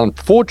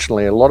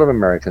unfortunately, a lot of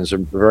Americans are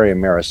very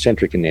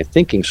Americentric in their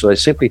thinking, so they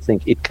simply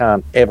think it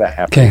can't ever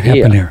happen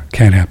here.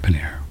 Can't happen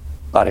here.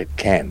 But it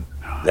can.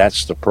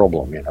 That's the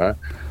problem,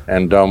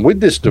 And with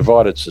this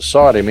divided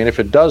society, I mean, if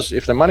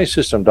the money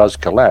system does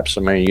collapse,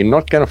 I mean, you're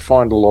not going to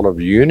find a lot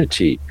of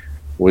unity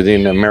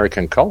within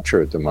American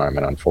culture at the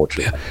moment,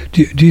 unfortunately.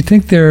 Do you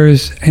think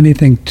there's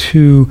anything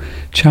to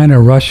China,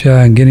 Russia,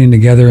 and getting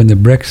together in the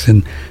BRICS,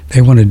 and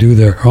they want to do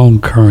their own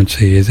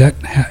currency? Is that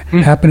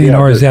happening,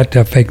 or is that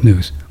fake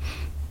news?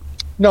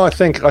 No, I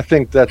think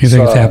that's it's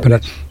happening?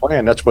 That's the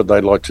plan. That's what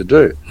they'd like to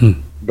do.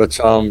 But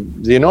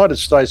the United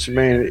States, I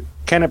mean,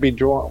 can it be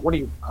drawn? What do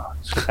you?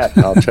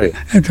 I'll tell you.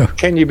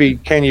 Can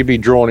you be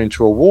drawn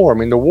into a war? I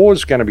mean, the war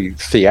is going to be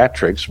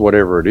theatrics,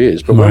 whatever it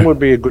is. But when would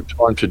be a good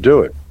time to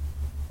do it?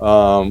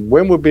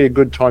 When would be a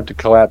good time to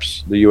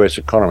collapse the U.S.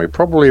 economy?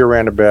 Probably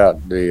around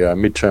about the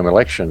midterm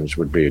elections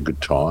would be a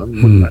good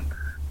time, wouldn't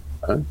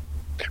it?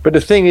 But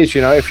the thing is,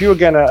 if you were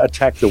going to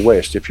attack the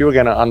West, if you were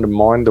going to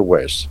undermine the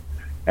West,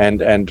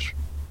 and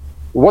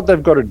what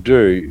they've got to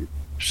do.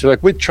 So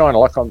like with China,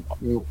 like I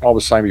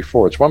was saying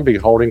before, it's one big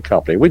holding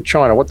company. With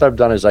China, what they've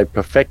done is they've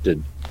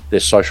perfected their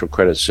social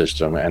credit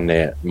system and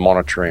their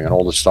monitoring and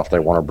all the stuff they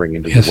want to bring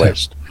into the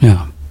West.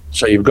 Yeah.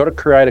 So you've got to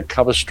create a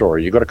cover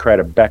story. You've got to create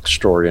a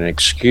backstory, an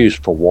excuse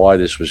for why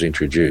this was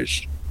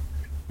introduced.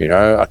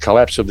 A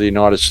collapse of the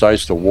United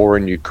States, the war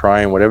in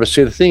Ukraine, whatever.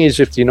 See, the thing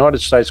is, if the United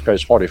States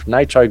goes hot, if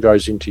NATO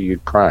goes into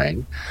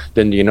Ukraine,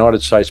 then the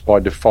United States by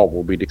default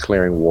will be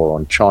declaring war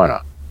on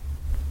China.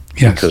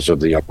 Yes. Because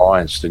of the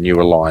alliance, the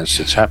new alliance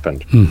that's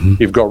happened. Mm-hmm.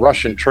 You've got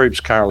Russian troops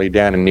currently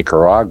down in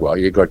Nicaragua.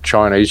 You've got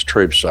Chinese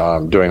troops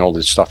doing all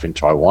this stuff in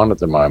Taiwan at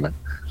the moment,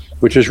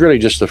 which is really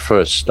just the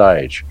first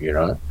stage,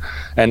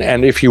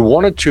 And if you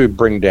wanted to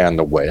bring down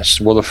the West,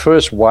 well, the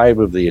first wave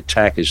of the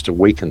attack is to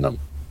weaken them.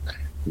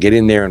 get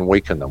in there and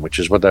weaken them, which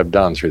is what they've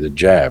done through the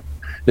jab.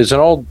 There's an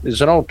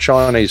old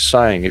Chinese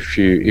saying: if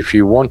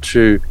you want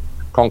to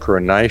conquer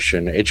a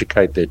nation,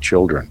 educate their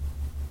children.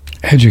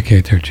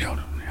 Educate their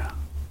children.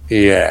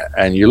 Yeah,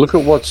 and you look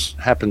at what's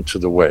happened to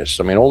the West.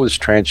 I mean, all this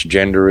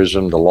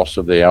transgenderism, the loss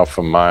of the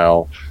alpha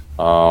male,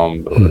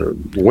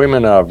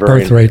 women are very...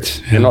 Birth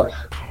rates. Yeah.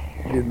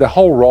 The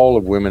whole role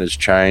of women has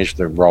changed.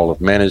 The role of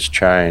men has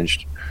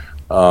changed.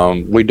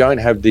 We don't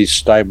have these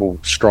stable,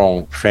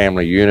 strong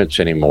family units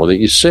anymore that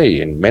you see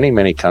in many,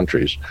 many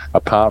countries,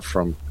 apart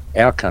from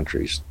our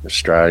countries,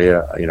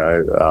 Australia,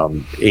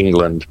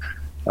 England,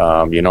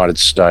 United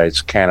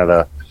States,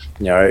 Canada.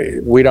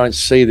 We don't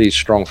see these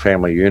strong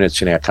family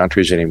units in our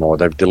countries anymore.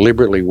 They've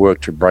deliberately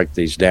worked to break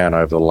these down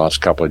over the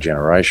last couple of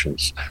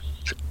generations.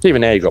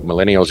 Even now you've got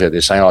millennials out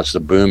there saying, it's the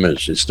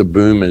boomers. It's the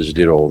boomers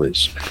did all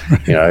this.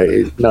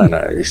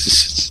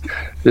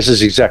 This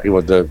is exactly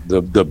what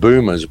the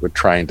boomers were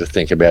trained to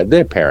think about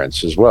their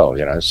parents as well,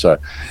 So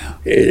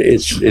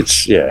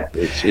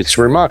it's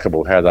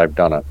remarkable how they've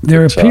done it.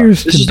 There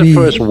appears to be... This is the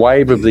first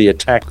wave of the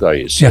attack, though,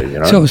 you see.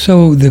 Yeah.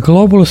 So the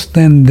globalists,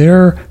 then,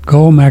 their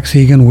goal, Max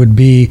Igan, would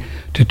be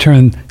to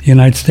turn the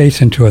United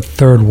States into a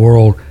third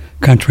world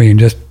country and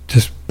just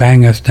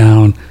bang us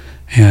down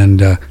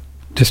and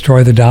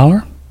destroy the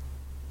dollar?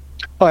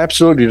 Oh,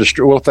 absolutely.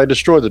 Well, if they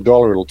destroy the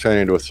dollar, it'll turn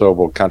into a third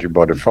world country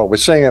by default. We're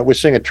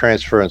seeing a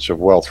transference of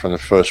wealth from the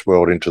first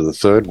world into the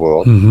third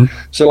world. Mm-hmm.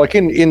 So, like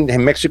in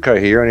Mexico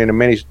here and in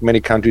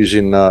many countries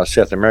in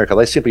South America,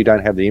 they simply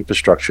don't have the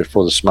infrastructure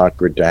for the smart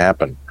grid to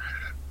happen.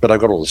 But they've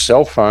got all the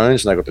cell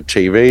phones, and they've got the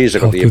TVs,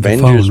 they've got the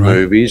Avengers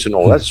movies and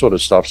all that sort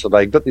of stuff. So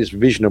they've got this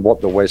vision of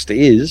what the West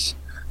is.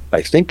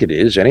 They think it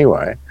is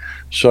anyway.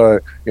 So,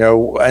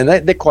 and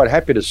they're quite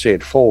happy to see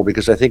it fall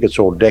because they think it's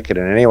all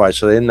decadent anyway.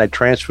 So then they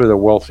transfer the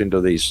wealth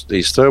into these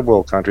third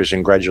world countries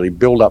and gradually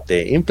build up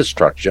their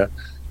infrastructure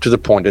to the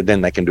point that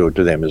then they can do it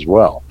to them as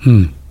well.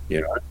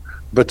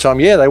 But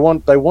they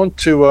want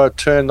to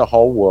turn the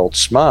whole world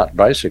smart.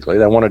 Basically,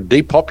 they want to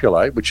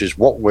depopulate, which is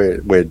what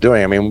we're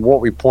doing. I mean,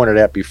 what we pointed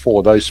out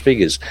before, those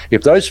figures.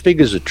 If those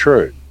figures are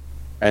true,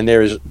 and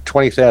there is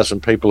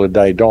 20,000 people a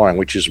day dying,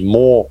 which is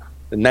more.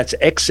 And that's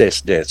excess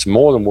deaths,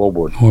 more than World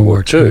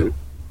War II.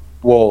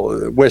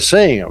 Well, we're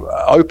seeing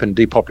open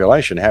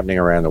depopulation happening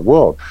around the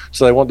world.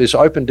 So they want this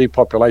open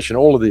depopulation,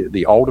 all of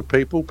the older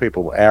people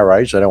our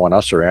age, they don't want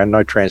us around,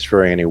 no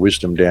transferring any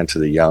wisdom down to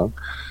the young.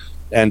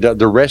 And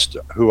the rest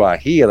who are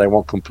here, they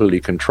want completely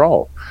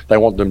control. They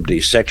want them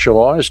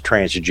desexualized,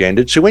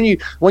 transgendered. So when you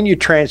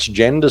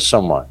transgender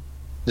someone,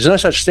 there's no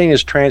such thing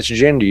as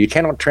transgender. You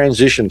cannot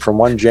transition from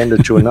one gender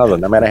to another,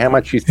 no matter how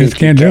much you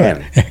think you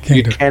can.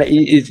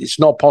 It's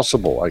not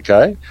possible.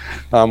 Okay,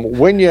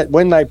 when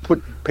they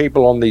put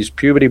people on these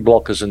puberty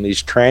blockers and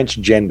these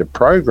transgender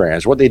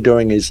programs, what they're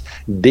doing is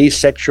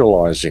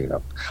desexualizing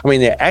them. I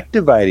mean, they're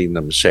activating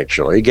them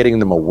sexually, getting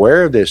them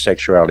aware of their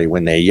sexuality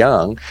when they're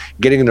young,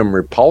 getting them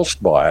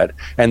repulsed by it,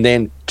 and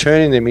then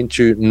turning them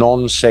into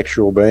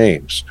non-sexual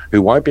beings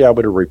who won't be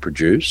able to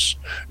reproduce,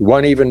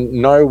 won't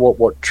even know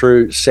what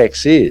true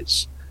sex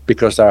is,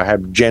 because they'll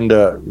have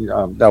gender,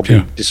 they'll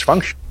be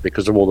dysfunctional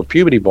because of all the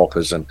puberty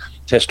blockers and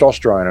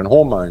testosterone and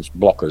hormones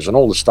blockers and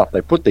all the stuff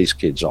they put these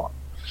kids on.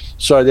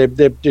 So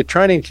they're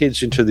training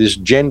kids into this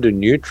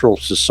gender-neutral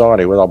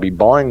society where they'll be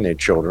buying their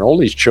children. All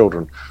these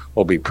children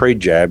will be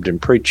pre-jabbed and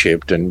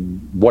pre-chipped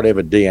and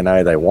whatever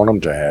DNA they want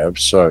them to have.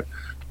 So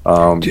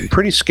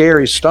pretty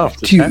scary stuff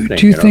that's happening.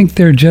 Do you think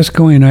they're just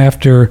going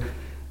after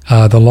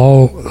the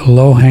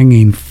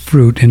low-hanging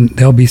fruit, and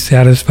they'll be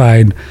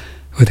satisfied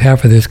with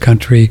half of this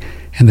country,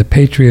 and the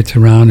patriots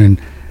around and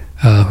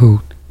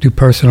who do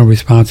personal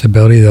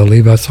responsibility, they'll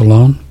leave us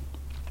alone?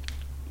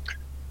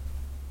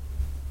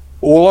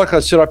 Well, like I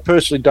said, I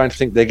personally don't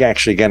think they're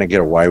actually going to get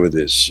away with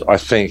this. I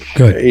think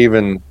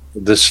even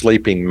the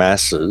sleeping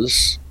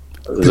masses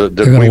that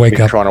we've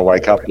been trying to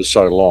wake up for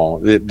so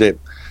long,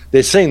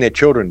 they're seeing their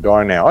children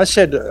die now. I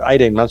said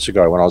 18 months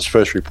ago when I was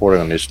first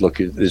reporting on this, look,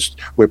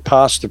 we're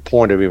past the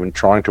point of even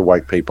trying to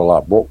wake people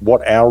up.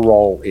 What our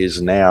role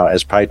is now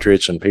as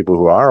patriots and people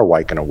who are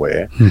awake and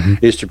aware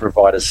is to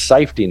provide a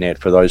safety net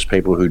for those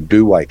people who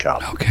do wake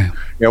up. Okay.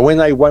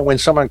 When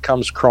someone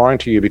comes crying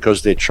to you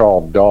because their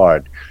child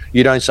died,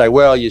 you don't say,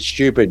 well, you're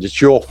stupid,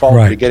 it's your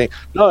fault for getting...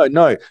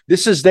 No,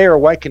 this is their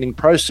awakening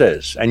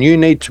process, and you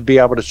need to be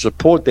able to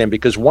support them,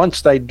 because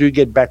once they do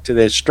get back to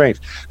their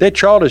strength, their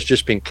child has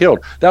just been killed.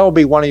 They will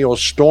be one of your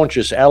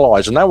staunchest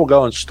allies, and they will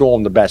go and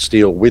storm the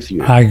Bastille with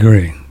you. I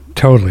agree,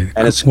 totally.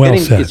 And it's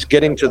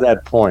getting to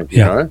that point,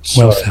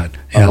 Well said,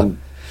 yeah.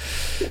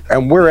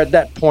 And we're at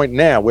that point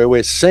now where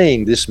we're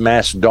seeing this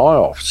mass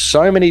die-off.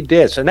 So many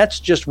deaths, and that's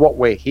just what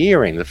we're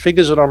hearing. The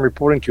figures that I'm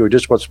reporting to you are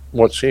just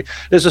what's here.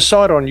 There's a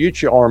site on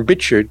YouTube or on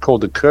BitChute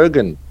called the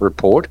Kurgan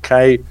Report,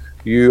 Kurgan,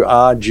 the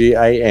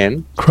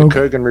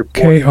Kurgan Report.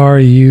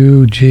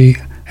 K-R-U-G.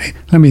 Hey,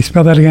 let me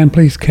spell that again,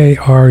 please.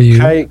 K-R-U.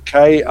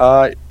 K-U-R-G-A-N,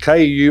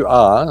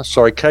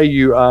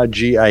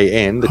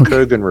 the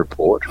Kurgan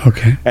Report.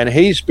 Okay. And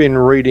he's been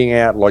reading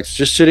out,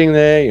 just sitting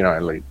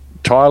there,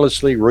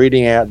 tirelessly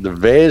reading out the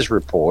VAERS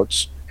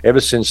reports ever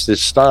since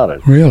this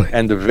started. Really?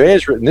 And the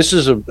VAERS, and this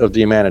is of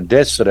the amount of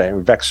deaths that are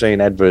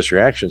vaccine adverse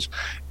reactions.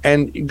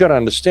 And you've got to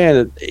understand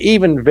that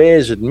even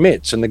VAERS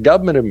admits, and the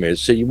government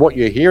admits, that what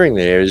you're hearing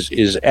there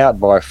is out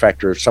by a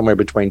factor of somewhere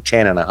between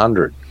 10 and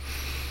 100.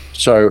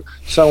 So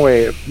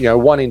somewhere,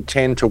 1 in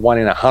 10 to 1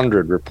 in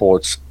 100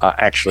 reports are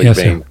actually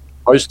being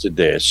posted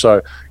there.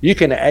 So you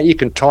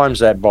can times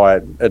that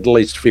by at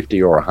least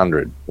 50 or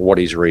 100, what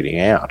he's reading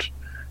out.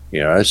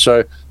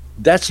 So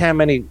that's how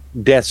many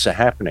deaths are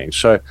happening.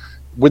 So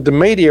with the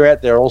media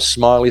out there all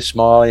smiley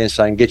and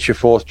saying, get your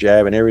 4th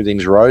jab and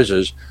everything's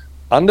roses,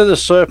 under the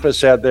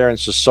surface out there in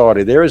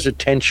society, there is a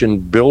tension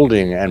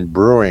building and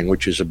brewing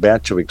which is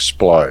about to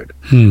explode.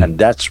 And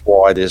that's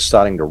why they're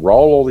starting to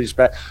roll all these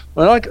back.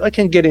 I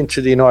can get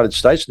into the United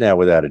States now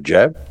without a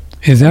jab.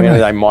 Is that right?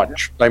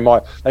 They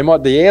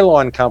might. The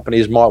airline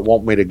companies might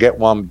want me to get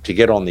one to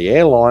get on the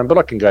airline, but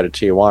I can go to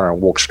Tijuana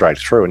and walk straight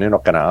through, and they're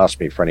not going to ask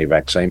me for any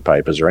vaccine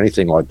papers or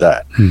anything like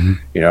that.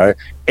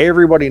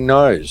 Everybody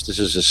knows this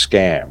is a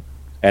scam,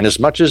 and as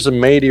much as the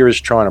media is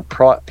trying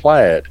to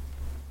play it,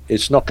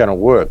 it's not going to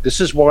work.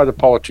 This is why the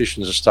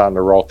politicians are starting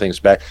to roll things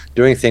back,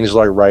 doing things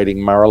like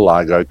raiding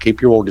Mar-a-Lago,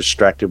 keep you all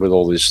distracted with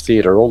all this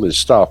theater, all this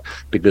stuff,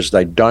 because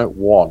they don't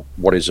want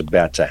what is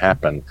about to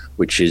happen,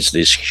 which is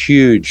this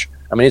huge.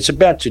 It's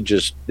about to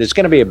there's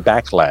going to be a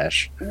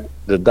backlash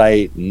that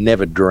they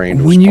never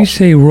dreamed. When you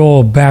say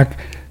roll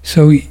back,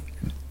 so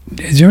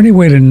is there any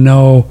way to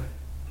know,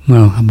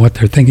 what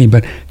they're thinking,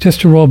 but just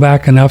to roll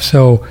back enough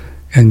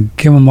and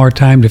give them more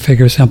time to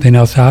figure something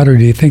else out, or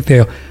do you think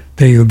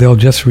they'll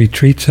just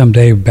retreat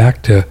someday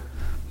back to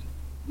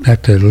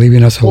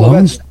leaving us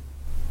alone?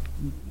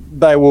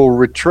 They will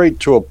retreat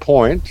to a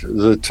point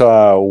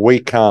that we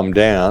calm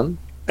down.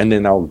 And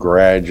then they'll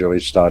gradually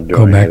start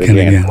doing it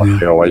again,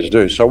 like they always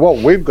do. So what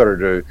we've got to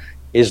do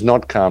is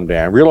not calm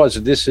down. Realize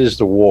that this is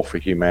the war for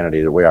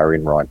humanity that we are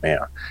in right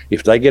now.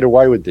 If they get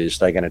away with this,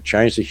 they're going to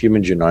change the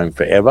human genome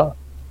forever.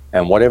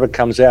 And whatever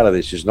comes out of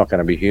this is not going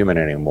to be human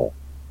anymore.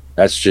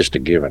 That's just a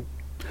given.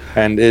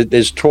 And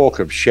there's talk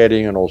of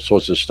shedding and all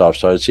sorts of stuff.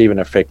 So it's even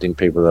affecting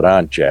people that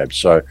aren't jabbed.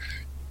 So,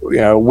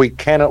 we've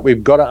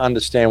got to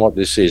understand what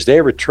this is.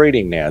 They're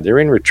retreating now. They're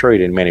in retreat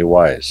in many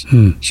ways.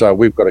 So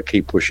we've got to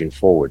keep pushing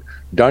forward.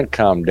 Don't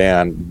calm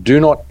down.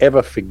 Do not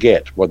ever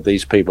forget what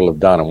these people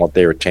have done and what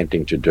they're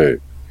attempting to do.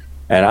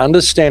 And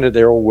understand that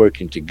they're all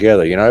working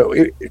together.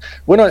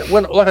 When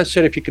like I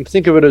said, if you can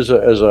think of it as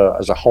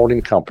a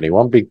holding company,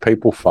 one big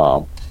people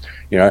farm,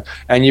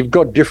 and you've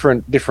got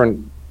different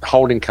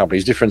holding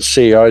companies, different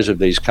CEOs of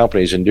these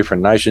companies in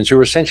different nations who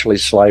are essentially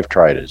slave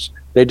traders.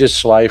 They're just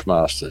slave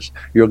masters.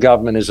 Your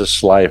government is a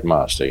slave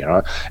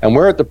master, And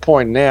we're at the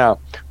point now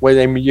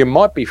where you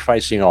might be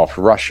facing off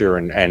Russia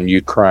and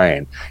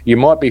Ukraine. You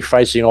might be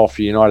facing off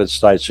the United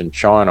States and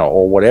China,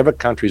 or whatever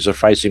countries are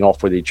facing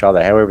off with each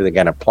other, however they're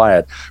going to play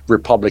it,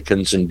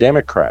 Republicans and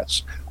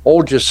Democrats,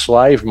 all just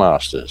slave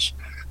masters.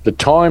 The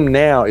time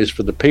now is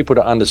for the people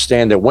to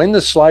understand that when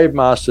the slave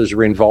masters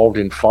are involved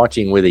in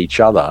fighting with each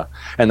other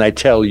and they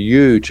tell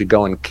you to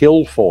go and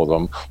kill for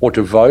them or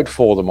to vote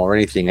for them or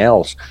anything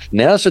else,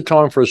 now's the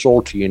time for us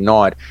all to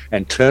unite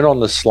and turn on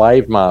the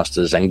slave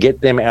masters and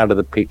get them out of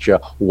the picture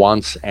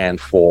once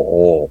and for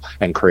all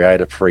and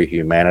create a free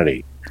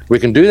humanity. We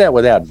can do that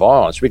without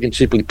violence. We can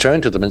simply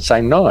turn to them and say,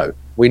 no,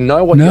 we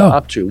know what you're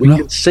up to. We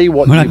can see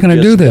what we're not going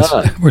to do this.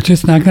 Done. We're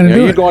just not going to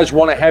do it. You guys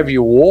want to have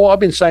your war? I've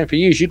been saying for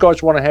years, you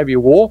guys want to have your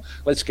war?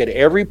 Let's get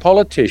every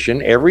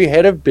politician, every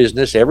head of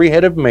business, every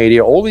head of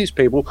media, all these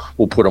people,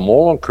 we'll put them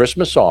all on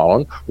Christmas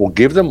Island, we'll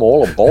give them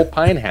all a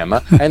ball-peen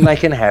hammer, and they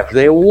can have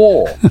their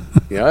war.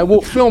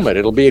 We'll film it.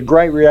 It'll be a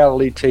great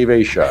reality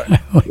TV show,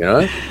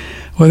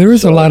 Well, there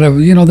is a lot of,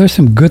 there's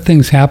some good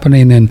things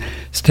happening in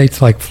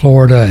states like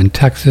Florida and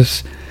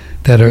Texas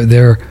that are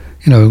there.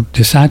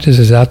 DeSantis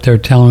is out there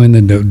telling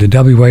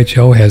the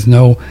WHO has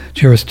no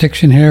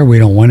jurisdiction here. We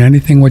don't want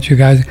anything with you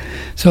guys.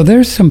 So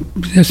there's some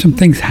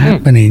things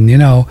happening,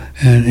 in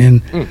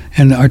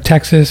our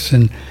Texas,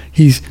 and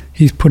he's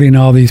putting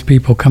all these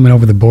people coming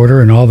over the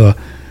border and all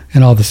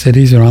the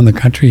cities around the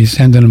country. He's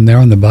sending them there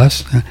on the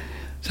bus.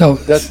 So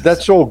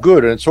that's all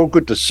good, and it's all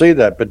good to see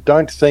that. But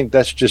don't think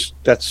that's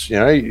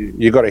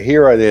you got a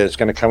hero there that's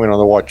going to come in on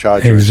the white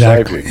charger and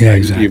save you. Yeah,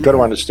 exactly. You've got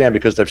to understand,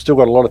 because they've still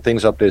got a lot of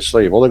things up their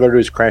sleeve. All they've got to do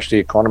is crash the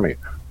economy,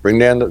 bring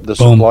down the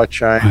supply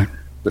chain,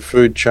 the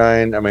food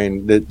chain.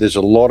 There's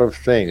a lot of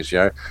things.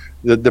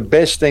 The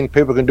best thing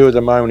people can do at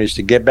the moment is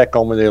to get back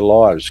on with their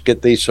lives,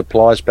 get these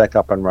supplies back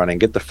up and running,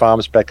 get the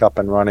farms back up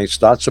and running,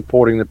 start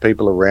supporting the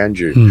people around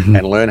you,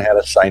 and learn how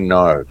to say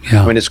no.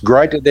 Yeah. It's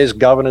great that there's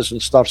governors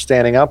and stuff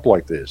standing up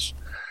like this.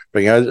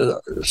 But,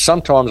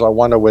 sometimes I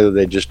wonder whether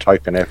they're just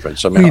token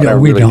efforts. I don't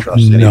really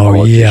trust any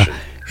politician.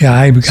 Yeah,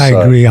 I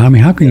agree.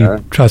 How can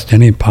you trust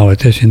any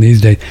politician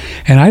these days?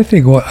 And I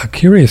think a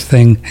curious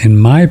thing, in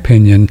my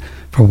opinion,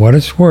 for what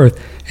it's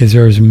worth, is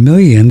there's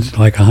millions,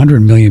 like 100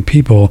 million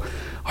people,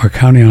 are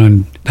counting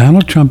on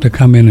Donald Trump to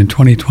come in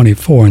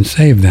 2024 and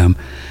save them.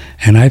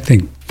 And I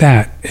think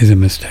that is a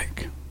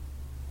mistake.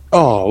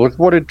 Oh, look,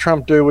 what did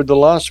Trump do with the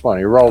last one?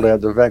 He rolled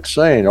out the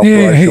vaccine,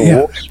 Operation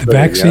Warp Speed. The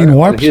vaccine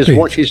Warp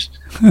Speed.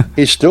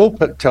 He's still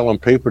telling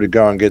people to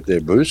go and get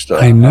their booster.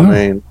 I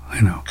know. I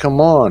know. Come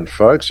on,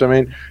 folks. I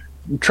mean,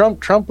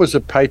 Trump was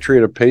a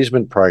patriot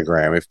appeasement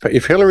program.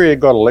 If Hillary had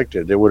got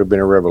elected, there would have been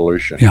a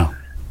revolution. Yeah.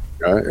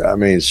 You know? I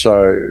mean,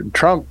 so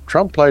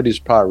Trump played his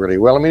part really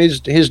well. I mean,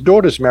 his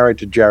daughter's married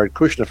to Jared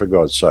Kushner, for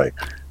God's sake.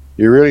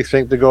 You really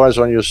think the guy's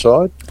on your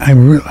side?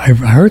 I've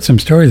heard some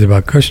stories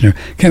about Kushner.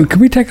 Can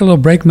we take a little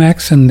break,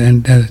 Max,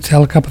 and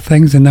tell a couple of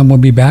things, and then we'll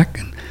be back?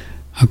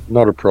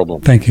 Not a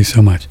problem. Thank you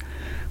so much.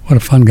 What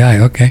a fun guy.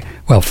 Okay.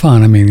 Well,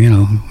 fun. I mean,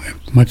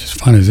 as much as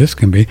fun as this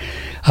can be.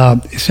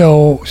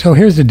 So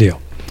here's the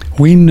deal.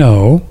 We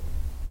know,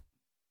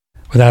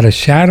 without a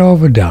shadow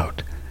of a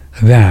doubt,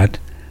 that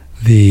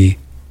the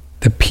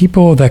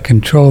people that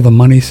control the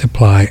money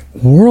supply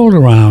world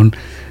around,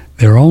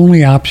 their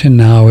only option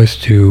now is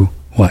to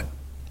what?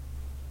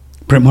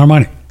 Print more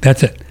money.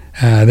 That's it.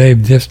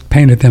 They've just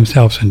painted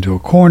themselves into a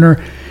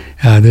corner.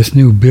 This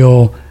new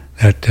bill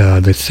that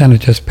the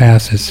Senate just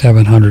passed, this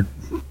 $700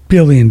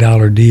 billion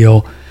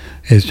deal,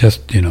 is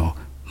just,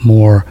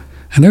 more.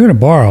 And they're going to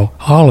borrow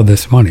all of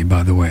this money,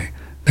 by the way.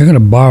 They're going to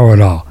borrow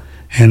it all.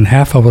 And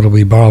half of it will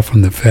be borrowed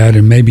from the Fed,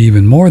 and maybe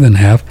even more than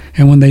half.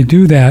 And when they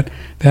do that,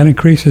 that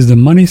increases the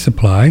money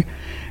supply,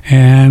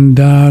 and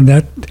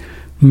that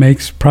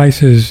makes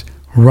prices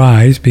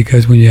rise,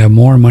 because when you have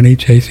more money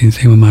chasing the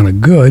same amount of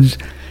goods,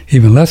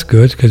 even less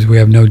goods because we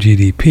have no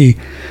GDP.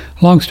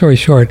 Long story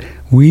short,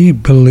 we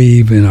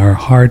believe in our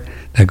heart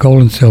that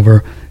gold and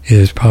silver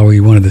is probably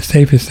one of the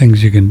safest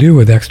things you can do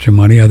with extra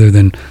money, other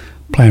than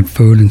plant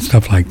food and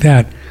stuff like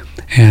that.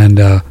 And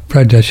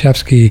Fred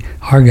Dashevsky,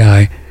 our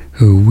guy,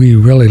 who we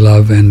really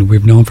love and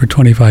we've known for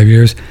 25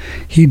 years,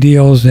 he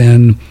deals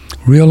in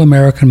real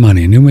American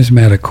money,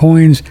 numismatic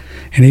coins,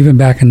 and even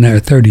back in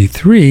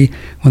 33,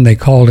 when they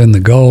called in the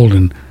gold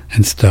and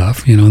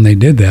stuff, and they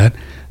did that,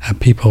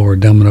 people were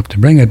dumb enough to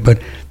bring it, but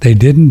they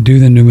didn't do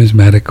the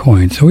numismatic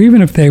coins. So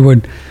even if they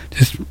would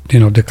just,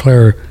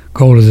 declare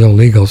gold is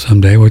illegal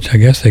someday, which I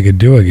guess they could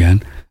do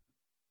again,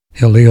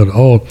 illegal to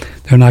old,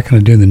 they're not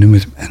going to do the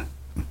numismatic.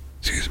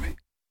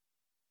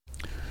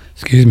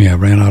 Excuse me, I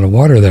ran out of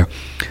water there.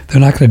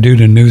 They're not going to do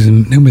the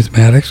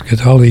numismatics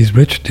because all these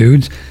rich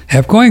dudes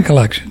have coin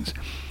collections.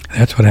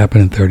 That's what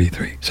happened in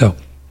 33. So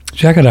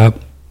check it out.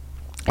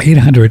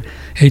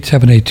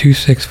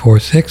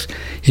 800-878-2646.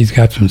 He's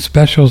got some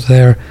specials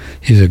there.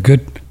 He's a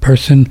good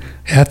person,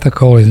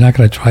 ethical. He's not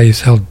going to try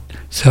to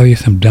sell you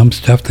some dumb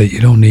stuff that you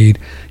don't need.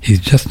 He's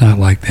just not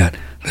like that.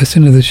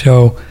 Listen to the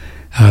show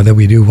that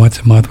we do once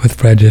a month with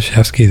Fred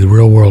Dashevsky, The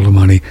Real World of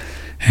Money.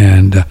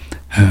 And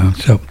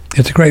so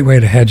it's a great way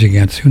to hedge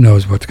against who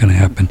knows what's going to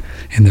happen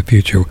in the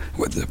future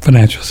with the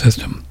financial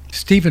system.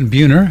 Stephen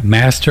Buhner,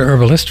 master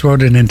herbalist,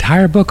 wrote an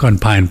entire book on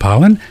pine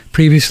pollen.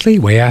 Previously,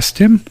 we asked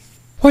him,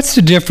 what's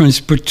the difference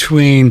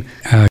between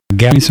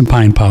gathering some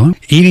pine pollen,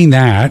 eating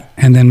that,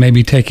 and then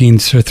maybe taking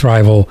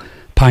survival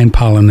pine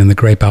pollen and the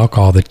grape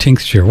alcohol, the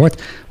tincture?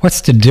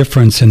 What's the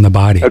difference in the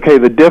body? Okay,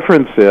 the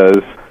difference is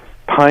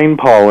pine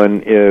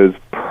pollen is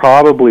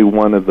probably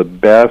one of the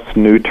best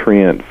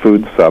nutrient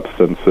food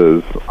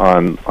substances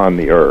on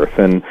the earth.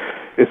 And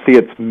you see,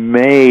 it's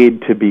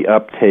made to be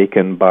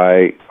uptaken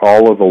by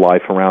all of the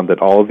life around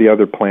it. All of the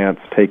other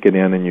plants take it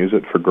in and use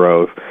it for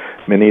growth.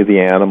 Many of the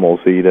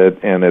animals eat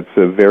it, and it's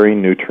a very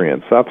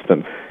nutrient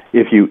substance.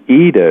 If you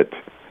eat it,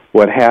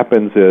 what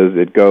happens is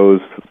it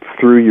goes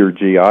through your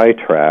GI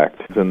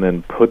tract and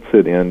then puts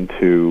it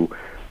into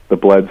the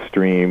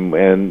bloodstream,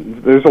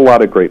 and there's a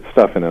lot of great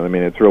stuff in it. I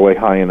mean, it's really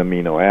high in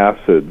amino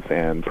acids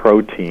and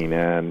protein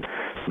and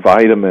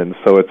vitamins,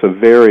 so it's a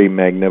very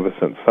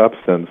magnificent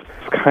substance.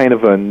 It's kind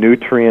of a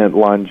nutrient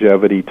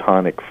longevity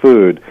tonic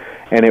food,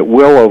 and it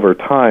will over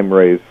time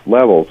raise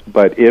levels,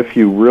 but if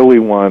you really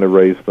want to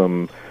raise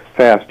them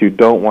fast, you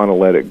don't want to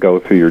let it go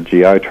through your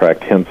GI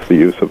tract, hence the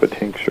use of a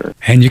tincture.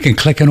 And you can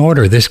click and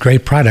order this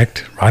great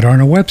product right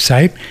on our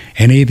website.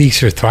 Any of these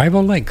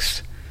Surthrival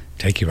links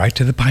take you right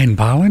to the pine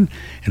pollen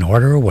and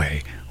order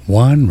away.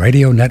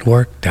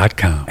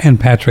 OneRadioNetwork.com. And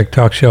Patrick,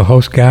 talk show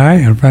host guy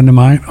and friend of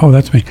mine. Oh,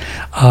 that's me.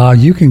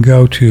 You can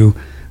go to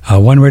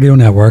One Radio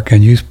Network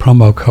and use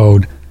promo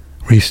code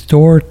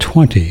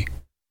RESTORE20.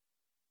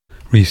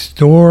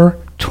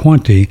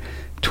 RESTORE20.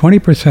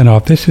 20%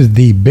 off. This is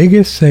the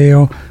biggest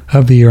sale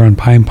of the year on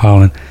pine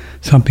pollen.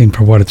 Something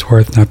for what it's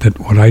worth. Not that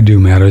what I do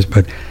matters,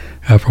 but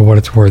for what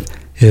it's worth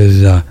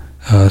is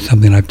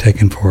something I've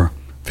taken for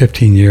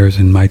 15 years,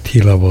 and my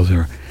T levels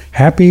are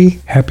happy.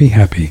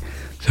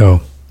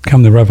 So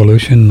come the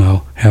revolution,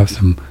 I'll have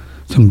some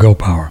go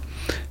power.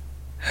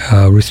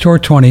 Restore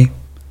 20,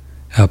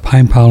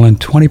 pine pollen,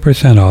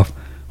 20% off,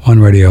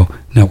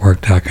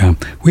 OneRadioNetwork.com.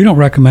 We don't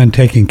recommend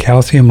taking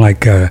calcium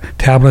like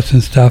tablets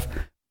and stuff.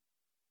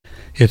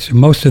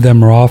 Most of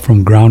them are all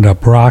from ground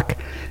up rock,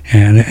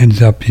 and it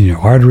ends up in your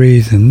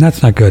arteries, and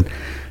that's not good.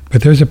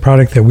 But there's a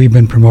product that we've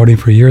been promoting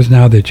for years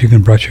now that you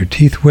can brush your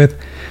teeth with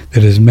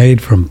that is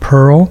made from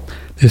pearl.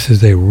 This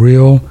is a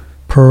real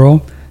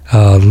pearl.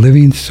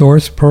 living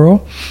source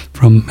pearl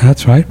from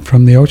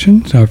the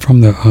oceans,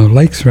 from the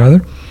lakes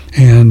rather,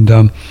 and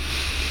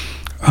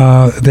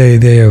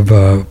they have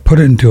put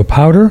it into a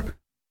powder.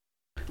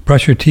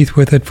 Brush your teeth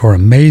with it for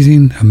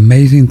amazing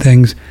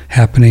things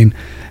happening,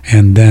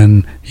 and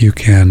then you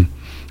can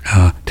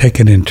take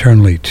it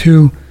internally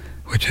too,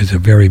 which is a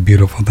very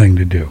beautiful thing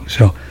to do.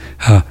 So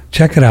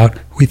check it out.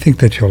 We think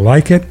that you'll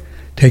like it.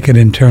 Take it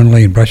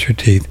internally and brush your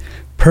teeth.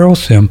 Pearl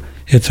Sim,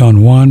 it's on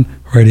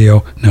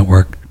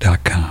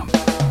OneRadioNetwork.com.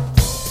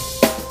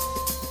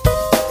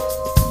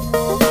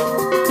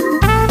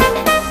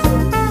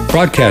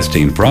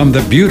 Broadcasting from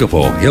the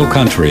beautiful Hill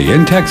Country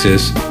in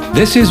Texas,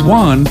 this is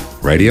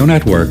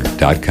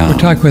OneRadioNetwork.com. We're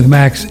talking with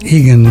Max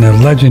Igan, a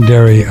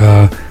legendary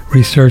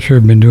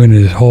researcher, been doing it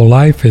his whole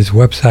life. His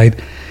website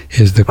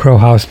is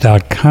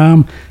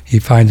thecrowhouse.com. He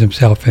finds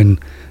himself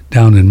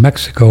down in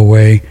Mexico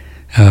way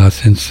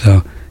since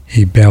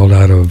he bailed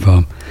out of...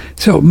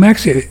 So,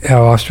 Max,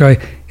 Australia,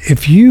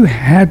 if you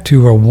had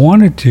to or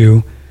wanted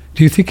to,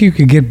 do you think you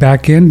could get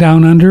back in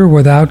down under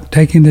without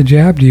taking the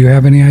jab? Do you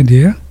have any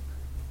idea?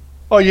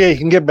 Oh, yeah, you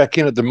can get back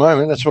in at the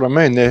moment. That's what I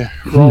mean. They're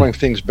rolling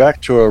things back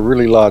to a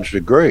really large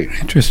degree.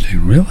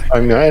 Interesting, really.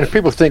 I mean, and if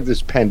people think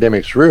this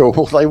pandemic's real,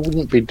 well, they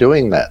wouldn't be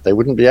doing that. They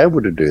wouldn't be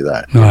able to do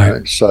that. Right. You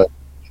know? So,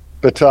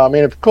 but I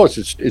mean, of course,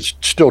 it's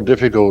still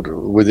difficult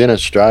within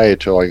Australia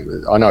to, like,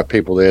 I know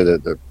people there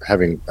that are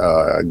having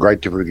a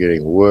great difficulty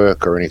getting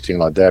work or anything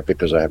like that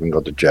because they haven't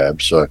got the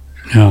jab. So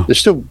they're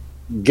still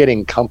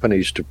getting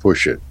companies to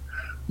push it.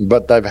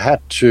 But they've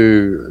had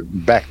to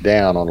back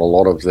down on a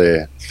lot of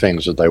their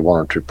things that they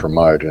wanted to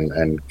promote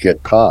and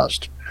get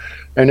past.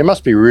 And it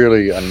must be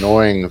really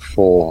annoying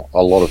for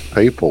a lot of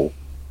people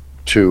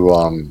to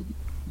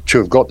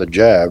have got the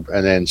jab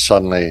and then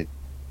suddenly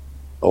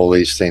all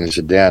these things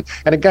are down.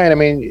 And again, I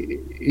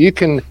mean, you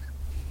can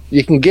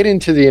get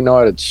into the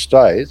United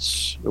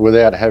States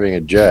without having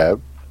a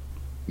jab,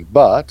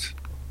 but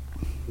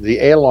the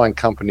airline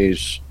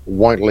companies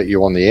won't let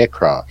you on the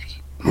aircraft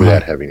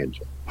without having a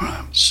jab.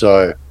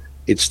 So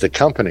it's the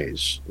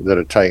companies that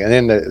are taking, and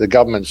then the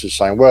governments are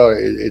saying, well,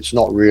 it's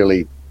not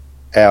really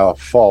our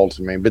fault.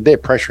 I mean, but they're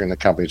pressuring the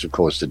companies, of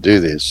course, to do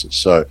this.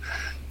 So,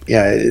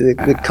 they're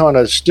kind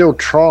of still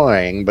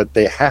trying, but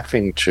they're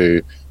having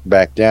to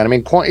back down. I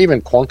mean,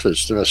 even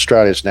Qantas,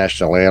 Australia's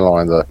national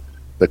airline, the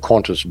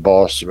Qantas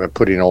boss,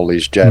 put in all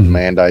these jab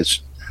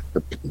mandates. The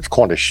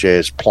Qantas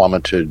shares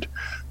plummeted.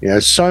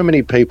 So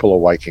many people are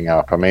waking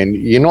up. I mean,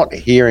 you're not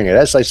hearing it.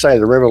 As they say,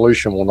 the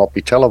revolution will not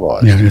be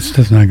televised. Yeah, it's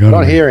just not going.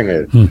 Not hearing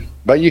it.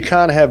 But you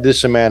can't have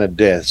this amount of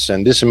deaths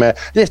and this amount.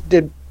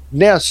 They're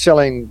now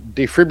selling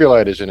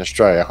defibrillators in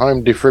Australia,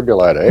 home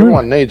defibrillator.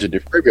 Everyone needs a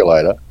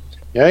defibrillator.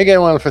 You get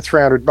one for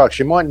 $300.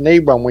 You might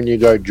need one when you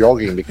go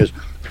jogging because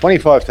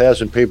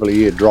 25,000 people a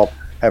year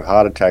have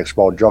heart attacks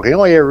while jogging.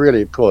 Oh, yeah,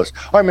 really, of course.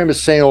 I remember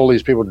seeing all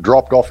these people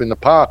dropped off in the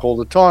park all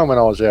the time when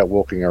I was out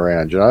walking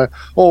around,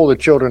 All the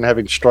children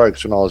having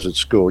strokes when I was at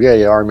school.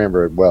 Yeah, I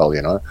remember it well,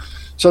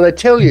 So they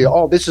tell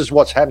you, this is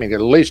what's happening.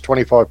 At least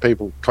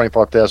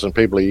 25,000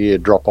 people a year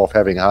drop off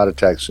having heart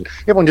attacks. And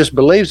everyone just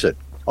believes it.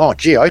 Oh,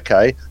 gee,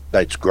 okay.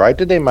 That's great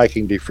that they're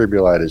making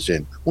defibrillators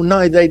in. Well,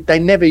 no, they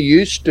never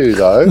used to,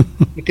 though,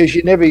 because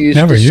you never used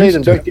to see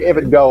them. Don't you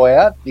ever go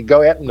out? You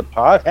go out in the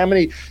park. How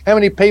many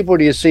people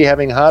do you see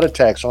having heart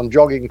attacks on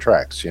jogging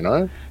tracks,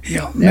 Yeah,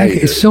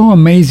 it's so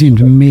amazing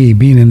to me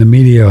being in the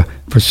media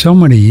for so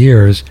many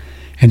years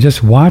and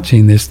just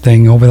watching this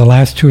thing over the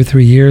last 2 or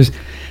 3 years.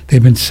 They've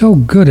been so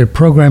good at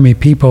programming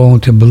people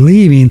into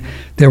believing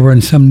that we're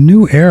in some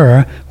new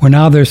era where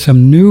now there's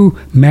some new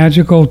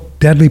magical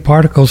deadly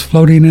particles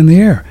floating in the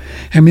air.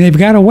 I mean, they've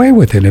got away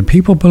with it, and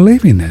people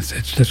believing this.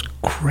 It's just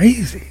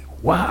crazy.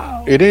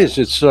 Wow. It is.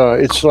 It's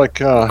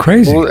like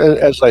crazy. Well,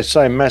 as they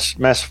say, mass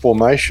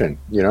formation.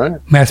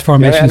 Mass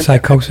formation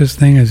psychosis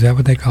thing. Is that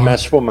what they call it?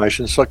 Mass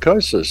formation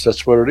psychosis.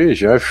 That's what it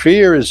is.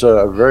 Fear is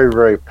a very,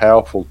 very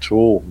powerful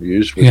tool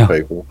used with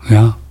people.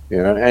 Yeah.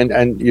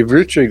 And you've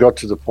literally got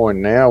to the point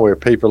now where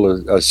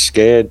people are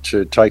scared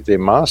to take their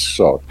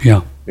masks off.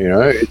 Yeah.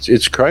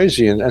 It's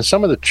crazy. And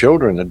some of the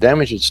children, the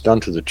damage it's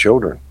done to the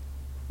children.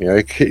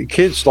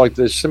 Kids, like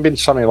there's been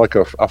something like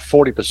a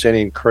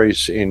 40%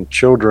 increase in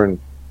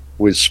children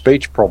with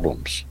speech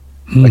problems.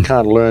 They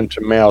can't learn to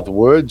mouth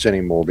words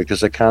anymore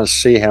because they can't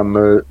see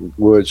how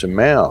words are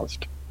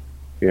mouthed.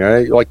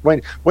 Like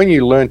when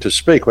you learn to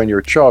speak when you're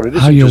a child, it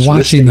isn't just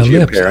listening to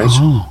your parents.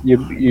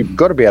 You've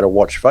got to be able to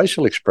watch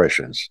facial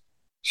expressions.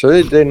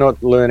 So they're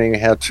not learning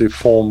how to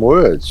form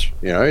words.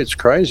 It's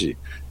crazy.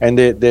 And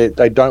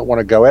they don't want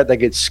to go out. They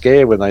get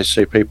scared when they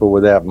see people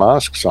without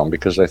masks on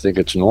because they think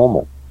it's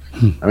normal.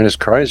 I mean, it's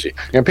crazy.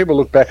 People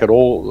look back at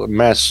all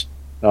mass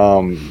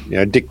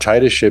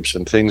dictatorships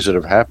and things that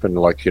have happened,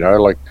 like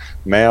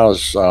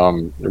Mao's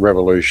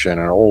revolution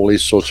and all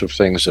these sorts of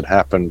things that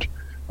happened.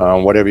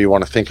 Whatever you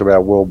want to think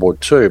about World War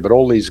II, but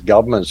all these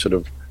governments that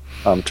have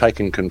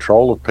taken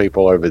control of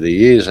people over the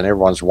years, and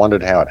everyone's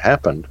wondered how it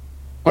happened.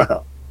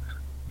 Well,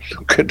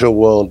 look at the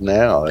world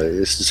now.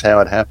 This is how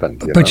it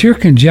happened. But your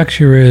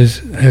conjecture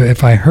is,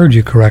 if I heard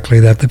you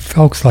correctly, that the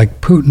folks like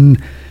Putin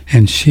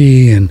and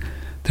Xi and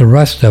the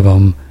rest of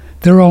them,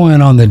 they're all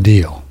in on the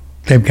deal.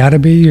 They've got to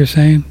be, you're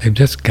saying? They've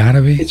just got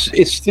to be?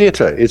 It's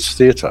theatre. It's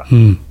theatre.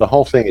 The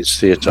whole thing is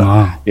theatre.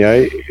 Wow. You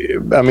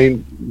know, I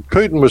mean,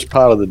 Putin was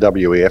part of the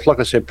WEF. Like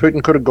I said,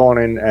 Putin could have gone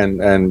in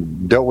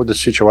and dealt with the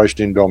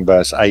situation in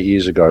Donbass 8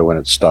 years ago when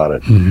it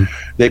started.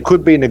 There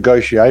could be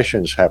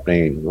negotiations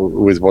happening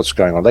with what's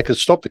going on. They could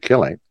stop the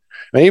killing.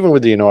 I mean, even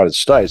with the United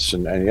States,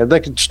 and they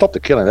could stop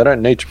the killing. They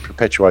don't need to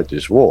perpetuate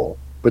this war,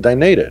 but they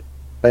need it.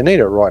 They need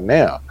it right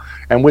now.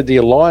 And with the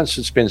alliance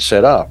that's been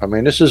set up, I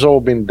mean, this has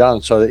all been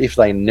done so that if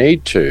they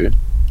need to,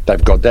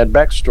 they've got that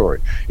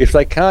backstory. If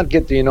they can't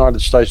get the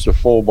United States to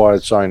fall by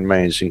its own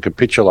means and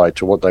capitulate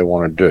to what they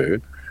want to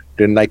do,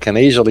 then they can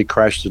easily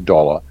crash the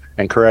dollar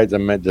and create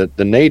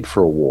the need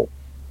for a war.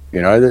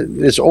 You know,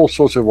 there's all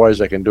sorts of ways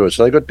they can do it.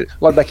 So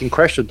they can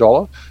crash the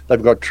dollar.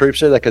 They've got troops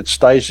there. They could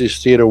stage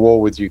this theater war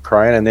with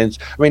Ukraine, and then,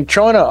 I mean,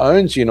 China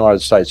owns the United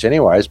States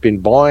anyway. It's been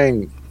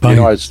buying the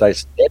United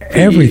States debt for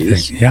everything.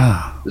 Years.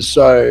 Yeah.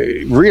 So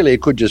really,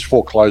 it could just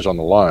foreclose on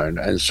the loan.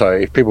 And so,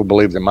 if people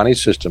believe the money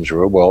system's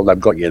real, well, they've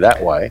got you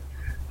that way.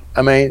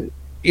 I mean,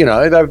 you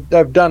know,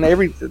 they've done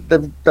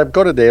they've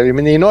got it there. I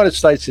mean, the United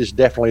States is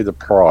definitely the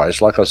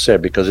prize, like I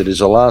said, because it is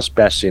the last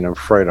bastion of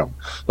freedom.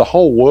 The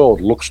whole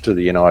world looks to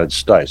the United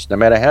States, no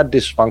matter how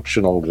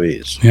dysfunctional it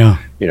is. Yeah.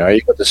 You know,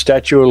 you've got the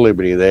Statue of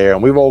Liberty there,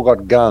 and we've all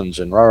got guns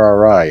and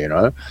rah, you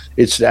know.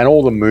 And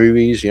all the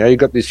movies, you know, you've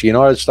got this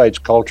United States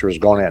culture has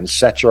gone out and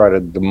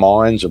saturated the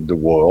minds of the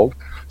world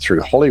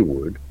through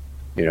Hollywood,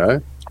 you know,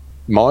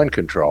 mind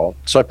control.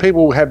 So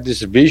people have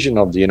this vision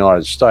of the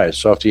United States.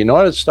 So if the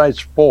United States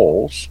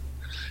falls,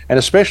 and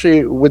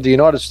especially with the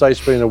United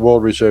States being the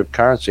world reserve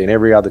currency and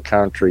every other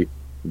country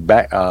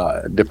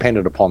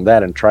dependent upon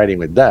that and trading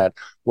with that,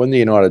 when the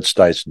United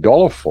States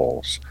dollar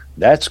falls,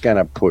 that's going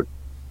to put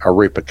a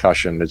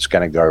repercussion that's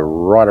going to go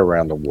right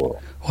around the world.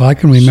 Well, I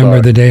can remember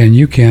the day, and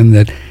you can,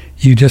 that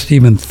you just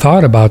even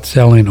thought about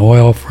selling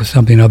oil for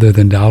something other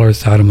than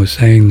dollars. Saddam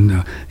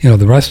Hussein, you know,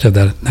 the rest of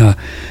the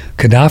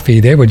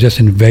Gaddafi, they would just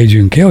invade you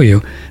and kill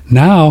you.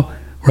 Now,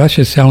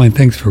 Russia's selling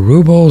things for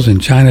rubles, and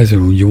China's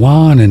in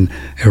yuan, and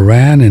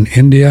Iran and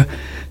India.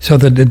 So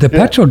the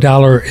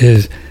petrodollar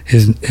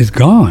is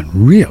gone,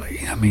 really.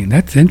 I mean,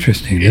 that's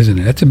interesting, isn't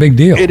it? That's a big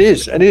deal. It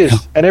is. Yeah.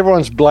 And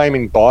everyone's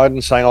blaming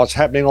Biden, saying, oh, it's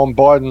happening on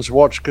Biden's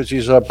watch because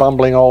he's a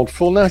bumbling old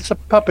fool. No, it's a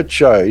puppet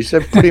show.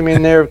 They've put him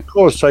in there, of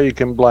course, so you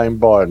can blame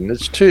Biden.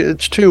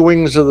 It's two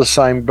wings of the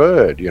same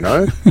bird, you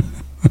know?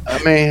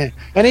 I mean,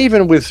 and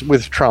even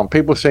with Trump,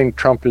 people think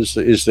Trump is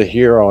the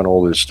hero and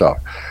all this stuff.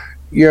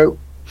 You know,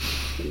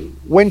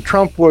 when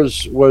Trump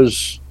was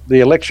the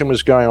election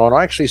was going on,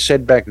 I actually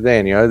said back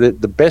then, you know,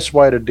 that the best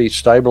way to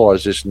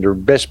destabilize this and the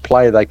best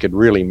play they could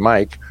really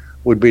make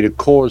would be to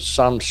cause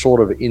some sort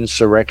of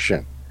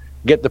insurrection,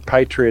 get the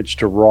patriots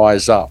to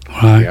rise up,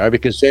 right. You know,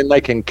 because then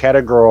they can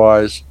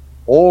categorize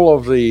all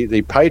of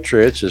the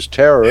patriots as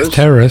terrorists.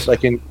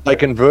 They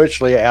can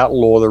virtually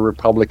outlaw the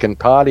Republican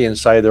Party and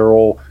say they're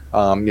all you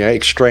know,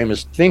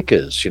 extremist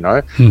thinkers, you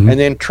know. And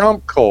then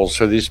Trump calls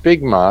for this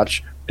big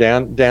march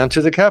down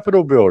to the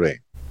Capitol building.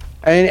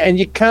 And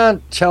you can't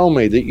tell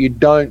me that you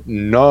don't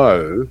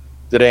know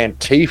that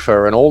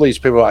Antifa and all these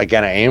people are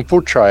going to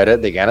infiltrate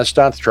it. They're going to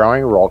start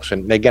throwing rocks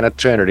and they're going to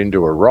turn it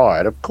into a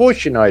riot. Of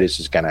course you know this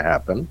is going to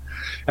happen.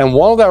 And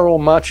while they're all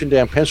marching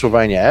down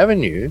Pennsylvania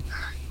Avenue,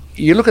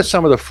 you look at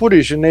some of the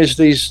footage and there's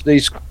these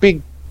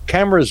big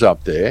cameras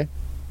up there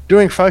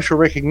doing facial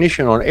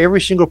recognition on every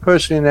single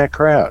person in that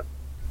crowd.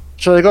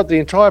 So they got the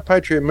entire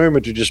Patriot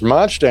movement to just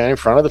march down in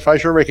front of the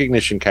facial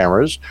recognition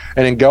cameras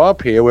and then go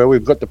up here where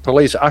we've got the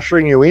police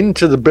ushering you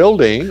into the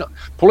building,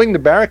 pulling the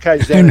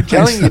barricades down and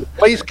telling you to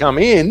please come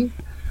in,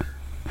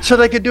 so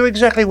they could do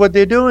exactly what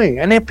they're doing.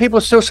 And then people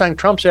are still saying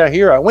Trump's our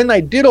hero. When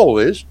they did all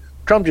this,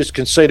 Trump just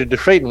conceded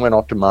defeat and went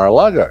off to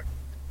Mar-a-Lago,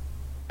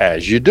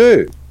 as you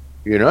do.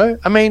 You know,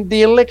 I mean,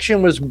 the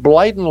election was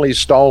blatantly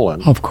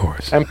stolen. Of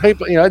course. And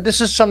people, you know, this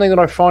is something that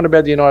I find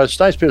about the United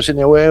States. People sitting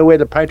there, we're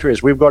the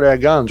patriots. We've got our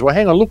guns. Well,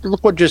 hang on,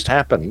 look what just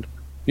happened.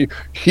 He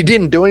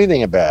didn't do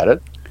anything about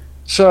it.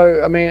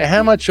 So, I mean,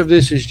 how much of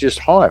this is just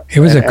hype?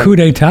 It was a coup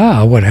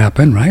d'etat, what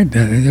happened, right?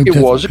 It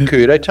was a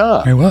coup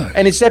d'etat. It was.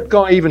 And is that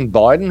guy even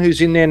Biden who's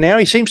in there now?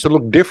 He seems to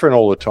look different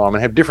all the time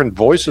and have different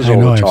voices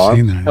all the time. I've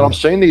seen that, and I've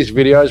seen these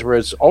videos where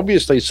it's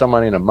obviously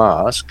someone in a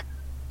mask.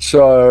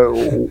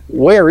 So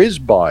where is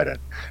Biden?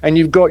 And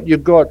you've got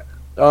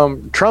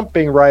Trump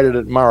being raided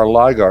at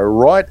Mar-a-Lago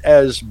right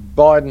as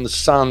Biden's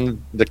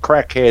son, the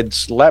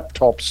crackhead's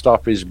laptop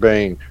stuff is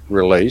being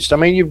released. I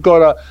mean, you've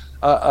got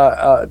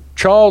a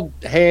child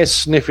hair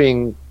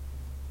sniffing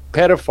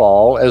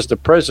pedophile as the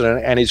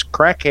president and his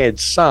crackhead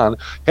son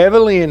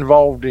heavily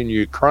involved in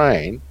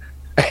Ukraine,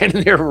 and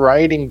they're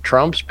raiding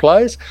Trump's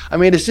place. I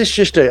mean, is this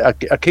just a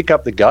kick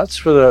up the guts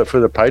for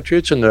the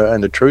patriots and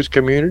the truth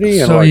community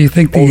and so you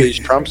think all these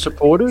Trump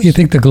supporters? You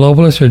think the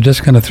globalists are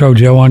just going to throw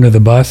Joe under the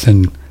bus,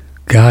 and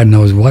God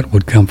knows what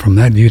would come from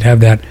that? You'd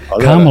have that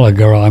Kamala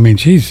girl. I mean,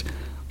 she's.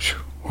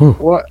 Whew.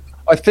 Well,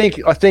 I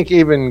think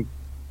even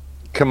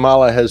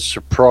Kamala has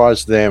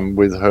surprised them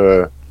with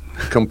her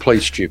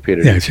complete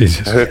stupidity. Yeah,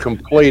 Jesus. Her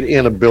complete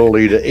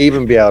inability to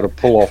even be able to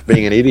pull off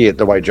being an idiot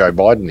the way Joe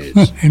Biden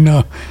is. I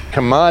know.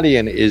 Kamala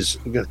is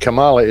I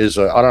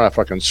don't know if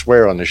I can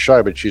swear on the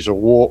show, but she's a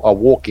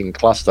walking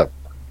cluster,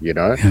 you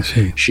know.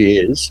 Yeah, she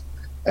is.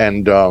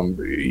 And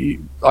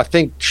I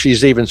think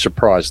she's even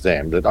surprised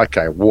them that,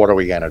 okay, what are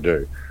we going to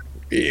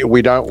do?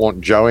 We don't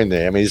want Joe in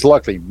there. I mean, he's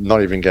likely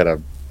not even going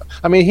to.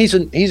 I mean, he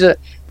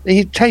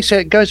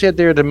goes out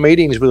there at the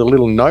meetings with a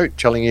little note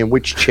telling him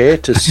which chair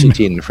to sit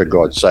in, for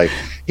God's sake.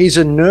 He's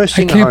a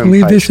nursing home I can't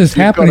believe this is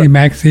happening,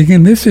 Max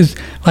Egan. This is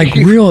like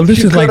real.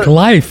 This is like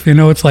life. You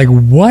know, it's like,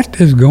 what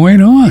is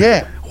going on?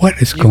 Yeah. What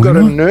is going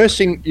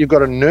on? You've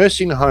got a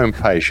nursing home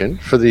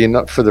patient for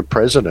the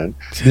president,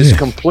 this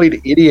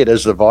complete idiot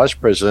as the vice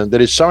president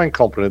that is so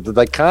incompetent that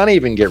they can't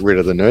even get rid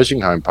of the nursing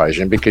home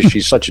patient because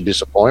she's such a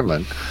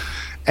disappointment.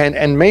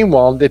 And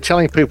meanwhile, they're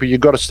telling people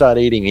you've got to start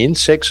eating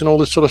insects and all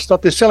this sort of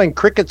stuff. They're selling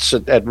crickets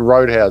at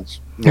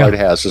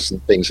roadhouses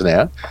and things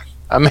now.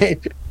 I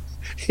mean,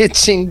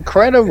 it's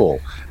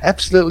incredible,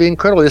 absolutely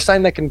incredible. They're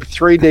saying they can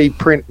 3D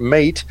print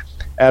meat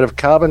out of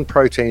carbon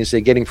proteins they're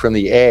getting from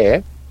the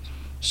air.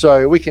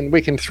 So we can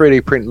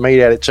 3D print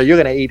meat out of it. So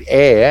you're going to eat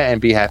air and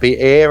be happy,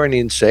 air and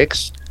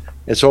insects.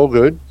 It's all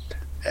good.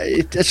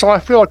 So I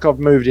feel like I've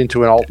moved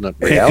into an alternate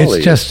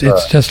reality.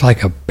 It's just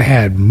like a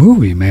bad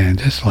movie, man.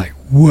 Just like,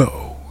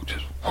 whoa.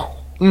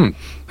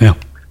 Yeah.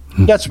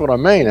 That's what I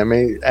mean. I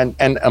mean,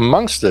 and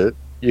amongst it,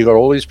 you got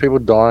all these people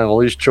dying, all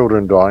these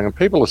children dying, and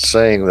people are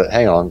saying that,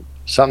 hang on,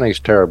 something's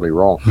terribly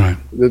wrong. Right.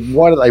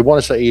 Why do they want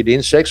us to eat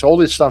insects? All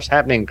this stuff's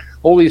happening.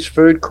 All these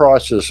food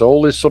crisis,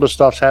 all this sort of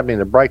stuff's happening.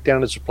 The breakdown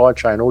in the supply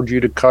chain, all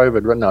due to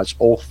COVID. No, it's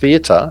all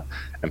theatre,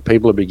 and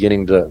people are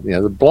beginning to,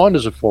 the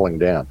blinders are falling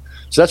down.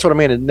 So that's what I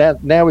mean.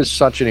 And now is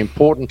such an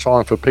important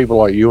time for people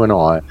like you and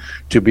I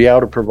to be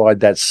able to provide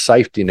that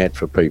safety net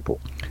for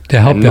people. To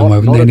help them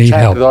when they need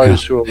help. Not attack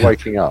those who are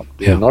waking up.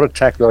 Not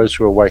attack those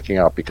who are waking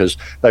up, because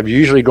they've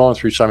usually gone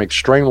through some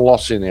extreme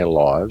loss in their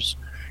lives.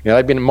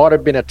 They might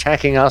have been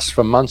attacking us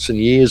for months and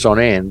years on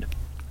end,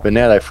 but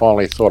now they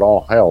finally thought,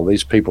 oh, hell,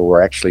 these people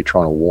were actually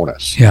trying to warn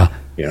us. Yeah.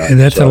 And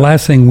that's the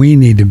last thing we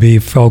need to be,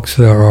 folks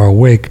that are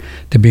awake,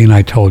 to be an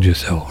I told you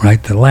so,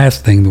 right? The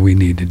last thing that we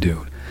need to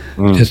do.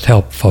 Just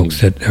help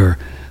folks that are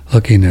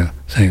looking to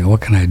say,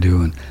 what can I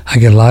do? And I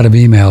get a lot of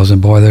emails, and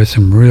boy, there's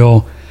some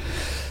real,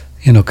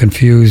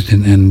 confused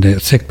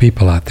and sick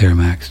people out there,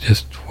 Max.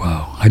 Just,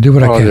 wow. I do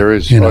what I can. There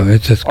is.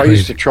 It's just crazy. I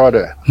used to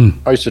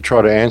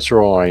try to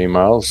answer all my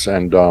emails,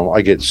 and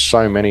I get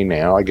so many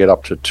now. I get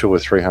up to 200 or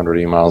 300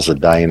 emails a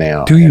day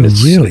now. Do you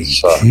really?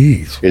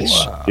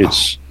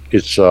 Jeez.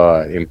 It's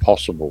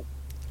impossible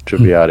to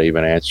be able to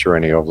even answer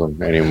any of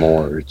them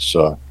anymore. It's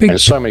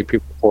and so many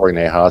people pouring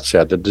their hearts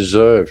out that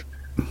deserve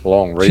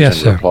long,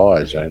 reasoned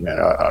replies, and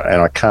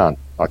I can't.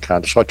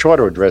 So I try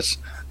to address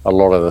a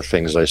lot of the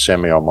things they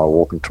send me on my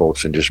walk and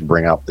talks and just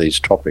bring up these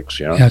topics.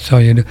 Yeah, that's all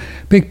you do.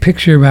 Big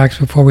picture, Max.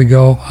 Before we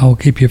go, I'll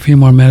keep you a few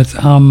more minutes.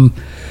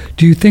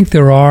 Do you think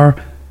there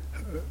are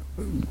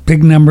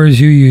big numbers?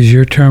 You use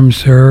your term,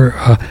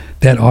 sir,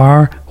 that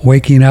are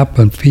waking up,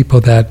 and people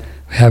that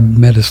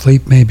have been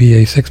asleep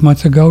maybe 6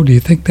 months ago? Do you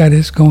think that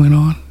is going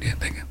on? Do you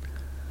think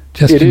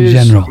just in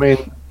general? I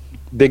mean,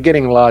 they're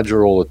getting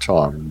larger all the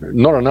time.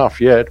 Not enough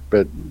yet,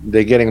 but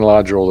they're getting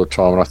larger all the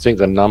time. And I think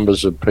the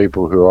numbers of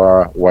people who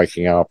are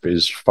waking up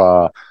is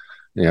far,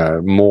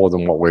 more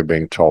than what we're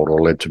being told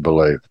or led to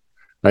believe.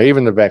 Now,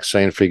 even the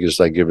vaccine figures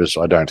they give us,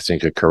 I don't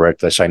think are correct.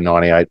 They say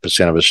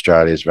 98% of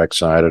Australia is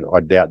vaccinated. I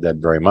doubt that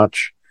very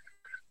much.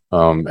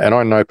 And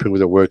I know people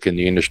that work in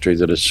the industry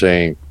that are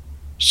seeing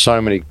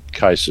so many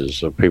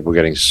cases of people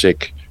getting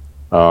sick.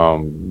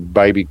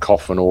 Baby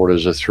coffin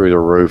orders are through the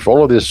roof.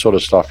 All of this sort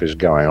of stuff is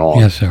going on.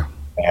 Yes, sir.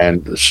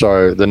 And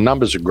so the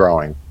numbers are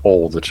growing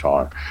all the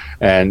time.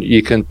 And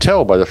you can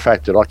tell by the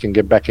fact that I can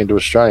get back into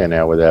Australia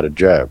now without a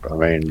jab. I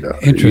mean,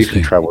 you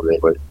can travel there.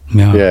 But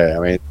I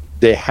mean,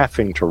 they're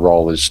having to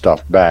roll this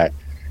stuff back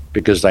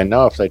because they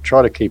know if they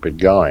try to keep it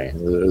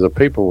going, the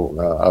people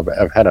have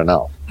had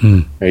enough.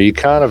 You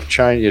can't have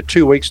changed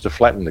 2 weeks to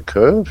flatten the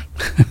curve,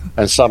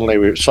 and suddenly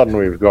we've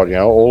got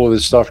all of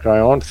this stuff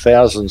going on,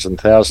 thousands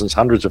and thousands,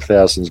 hundreds of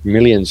thousands,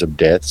 millions of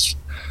deaths,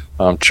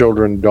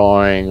 children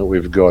dying.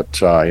 We've got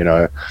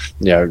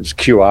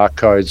QR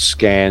code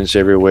scans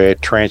everywhere,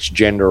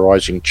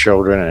 transgenderizing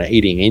children and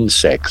eating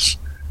insects.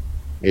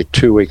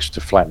 2 weeks to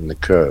flatten the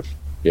curve.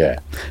 Yeah,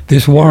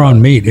 this war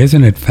on meat,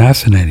 isn't it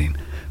fascinating?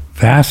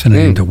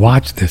 Fascinating to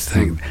watch this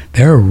thing.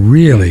 They're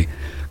really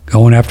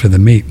going after the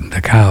meat,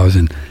 the cows,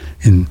 and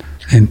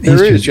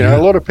there is, a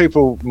lot of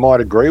people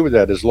might agree with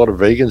that. There's a lot of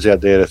vegans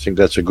out there that think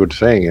that's a good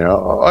thing.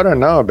 I don't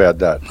know about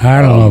that.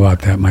 I don't know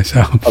about that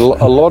myself. a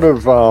lot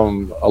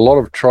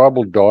of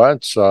tribal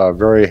diets are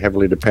very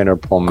heavily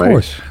dependent upon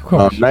meat. Of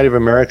course. Native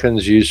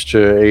Americans used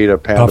to eat a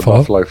pound of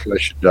buffalo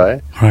flesh a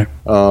day. Right.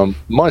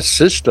 My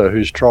sister,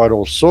 who's tried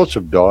all sorts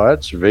of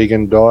diets,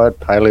 vegan diet,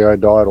 paleo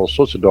diet, all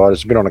sorts of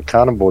diets, has been on a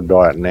carnivore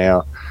diet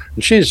now,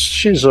 and she's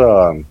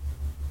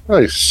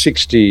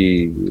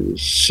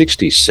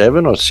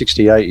 67 or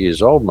 68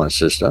 years old, my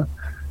sister,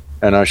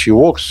 and she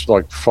walks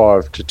like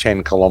 5 to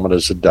 10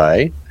 kilometers a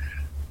day.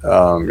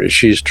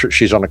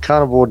 She's on a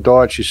carnivore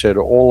diet. She said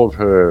all of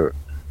her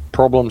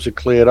problems are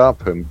cleared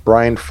up, her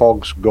brain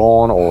fog's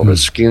gone, all of her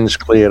skin's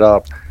cleared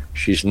up.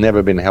 She's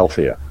never been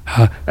healthier.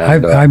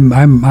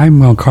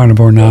 I'm on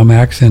carnivore now,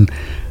 Max, and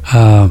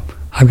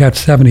I've got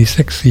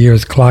 76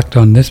 years clocked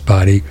on this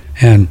body,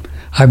 and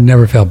I've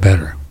never felt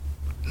better.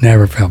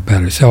 Never felt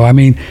better. So, I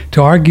mean,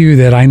 to argue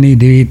that I need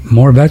to eat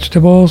more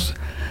vegetables,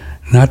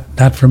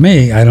 not for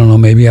me. I don't know.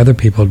 Maybe other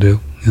people do.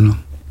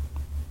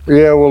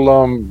 Yeah,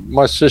 well,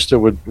 my sister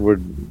would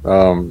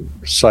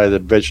say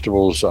that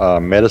vegetables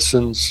are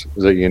medicines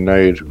that you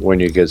need when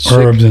you get sick.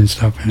 Herbs and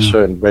stuff. Yeah.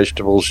 Certain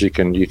vegetables you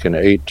can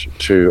eat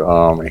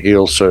to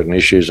heal certain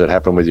issues that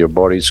happen with your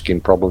body, skin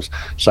problems.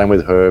 Same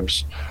with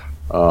herbs.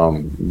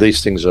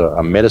 These things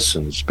are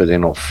medicines, but they're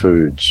not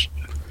foods.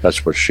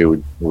 That's what she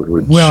would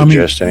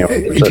suggest.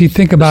 Anyway. If you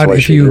think about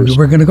if you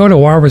were going to go to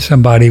war with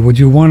somebody, would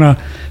you want to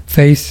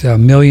face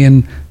 1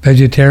 million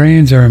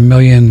vegetarians or 1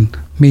 million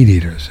meat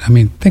eaters? I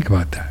mean, think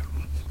about that.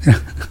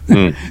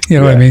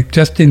 What I mean?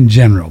 Just in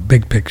general,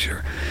 big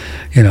picture.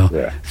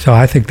 Yeah. So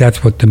I think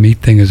that's what the meat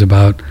thing is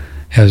about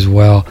as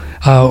well.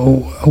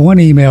 One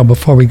email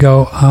before we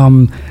go.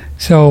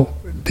 So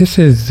this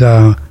is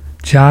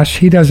Josh.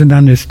 He doesn't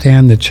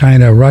understand the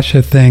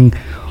China-Russia thing.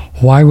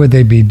 Why would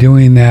they be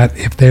doing that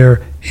if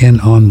they're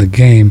in on the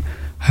game?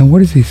 And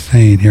what is he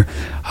saying here?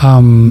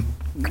 Do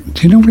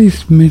you know what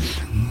he's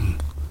missing?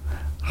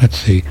 Let's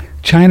see.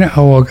 China,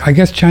 I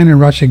guess China and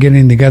Russia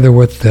getting together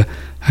with the,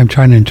 I'm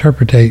trying to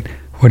interpretate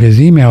what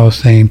his email is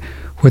saying,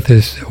 with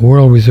this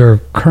world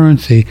reserve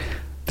currency.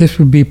 This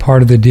would be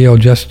part of the deal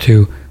just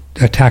to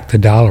attack the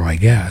dollar, I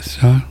guess.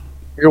 Huh?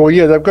 Well,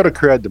 yeah, they've got to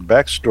create the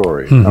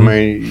backstory. Mm-hmm. I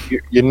mean,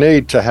 you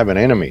need to have an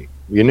enemy.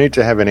 You need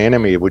to have an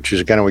enemy which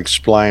is going to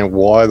explain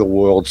why the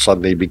world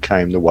suddenly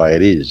became the way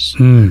it is.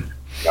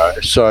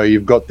 So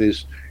you've got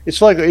this. It's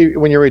like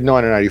when you read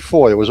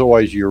 1984, there was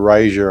always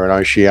Eurasia and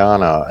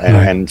Oceania,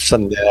 and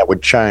suddenly that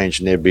would change,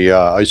 and there'd be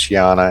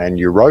Oceania and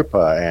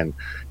Europa,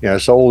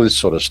 and so all this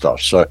sort of stuff.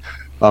 So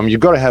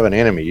you've got to have an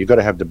enemy. You've got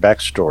to have the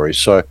backstory.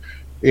 So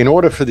in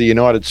order for the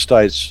United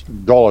States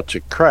dollar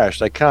to crash,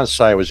 they can't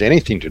say it was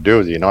anything to do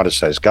with the United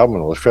States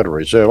government or the Federal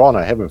Reserve. Oh, no,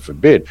 heaven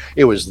forbid.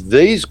 It was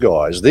these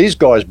guys. These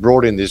guys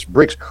brought in this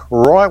BRICS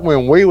right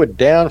when we were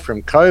down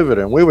from COVID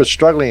and we were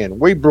struggling, and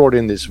we brought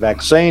in this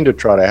vaccine to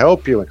try to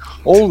help you and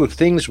all the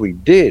things we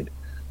did.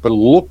 But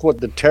look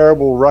what the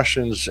terrible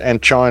Russians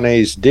and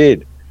Chinese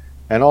did.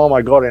 And oh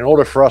my God, in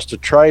order for us to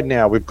trade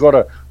now, we've got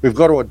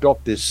to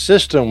adopt this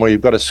system where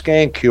you've got to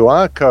scan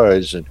QR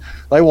codes, and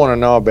they want to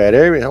know about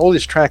all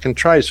this track and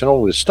trace and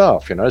all this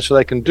stuff, so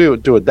they can do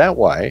it that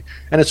way.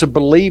 And it's a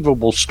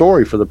believable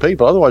story for the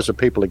people. Otherwise, the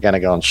people are going to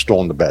go and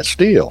storm the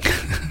Bastille.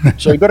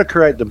 So you've got to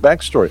create the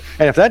backstory.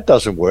 And if that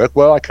doesn't work,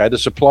 well, okay, the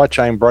supply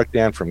chain broke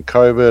down from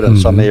COVID, and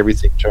suddenly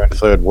everything turned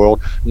third world.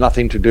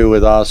 Nothing to do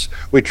with us.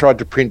 We tried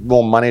to print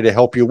more money to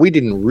help you. We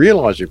didn't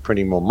realize that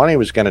printing more money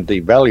was going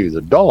to devalue the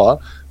dollar.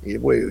 We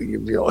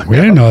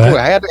didn't know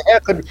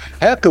that.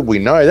 How could we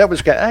know? That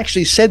was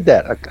actually said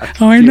that.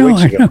 I know.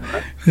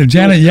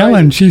 Janet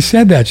Yellen, she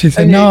said that. She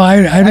said, "No, I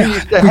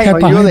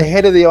you're the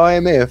head of the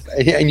IMF,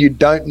 and you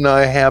don't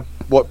know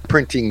what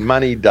printing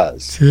money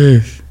does."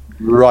 Jeez.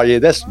 Right? Yeah,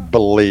 that's a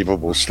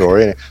believable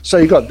story. So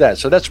you got that.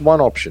 So that's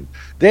one option.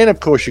 Then, of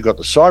course, you got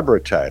the cyber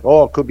attack.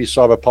 Oh, it could be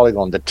Cyber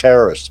Polygon, the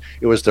terrorists.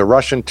 It was the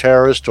Russian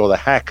terrorists or the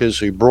hackers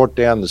who brought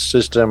down the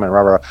system, and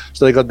rah.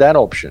 So they got that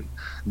option.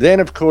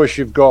 Then, of course,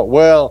 you've got,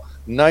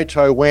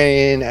 NATO went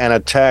in and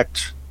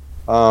attacked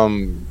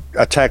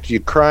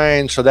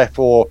Ukraine, so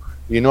therefore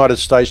the United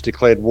States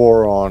declared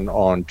war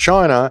on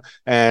China.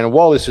 And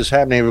while this is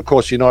happening, of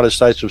course, the United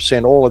States have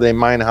sent all of their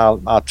main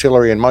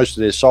artillery and most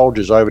of their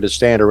soldiers over to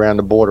stand around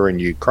the border in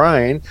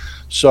Ukraine.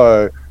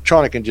 So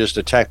China can just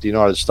attack the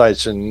United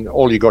States, and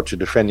all you got to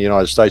defend the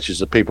United States is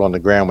the people on the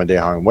ground with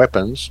their own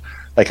weapons.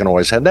 They can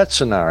always have that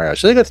scenario.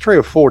 So they've got 3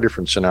 or 4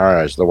 different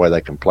scenarios the way they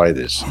can play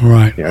this.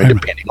 Right.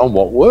 Depending on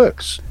what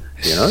works.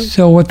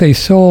 So what they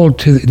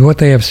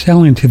have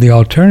selling to the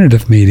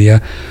alternative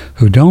media,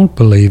 who don't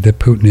believe that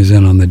Putin is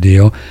in on the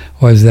deal,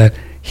 was that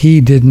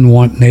he didn't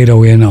want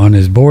NATO in on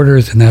his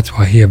borders, and that's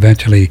why he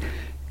eventually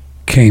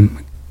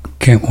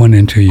went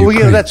into Ukraine. Well,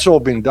 yeah, that's all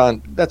been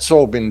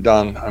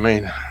done. I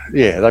mean,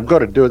 yeah, they've got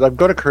to do it. They've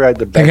got to create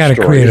the backstory. They got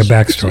to create a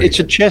backstory. It's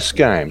a chess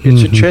game.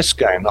 It's a chess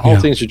game. The whole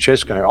thing's a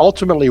chess game.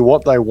 Ultimately,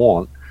 what they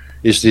want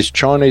is this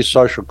Chinese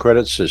social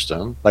credit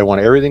system. They want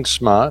everything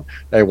smart.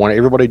 They want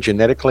everybody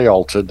genetically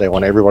altered. They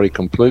want everybody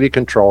completely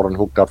controlled and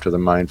hooked up to the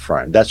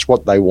mainframe. That's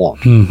what they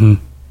want.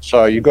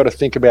 So you've got to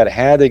think about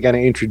how they're going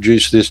to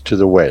introduce this to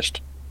the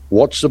West.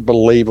 What's a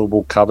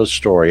believable cover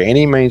story?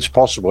 Any means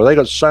possible. They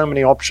got so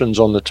many options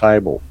on the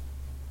table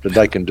that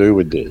they can do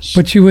with this.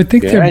 But you would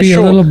think there'd be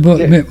a little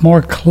bit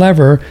more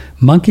clever.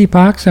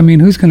 Monkeypox? I mean,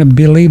 who's going to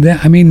believe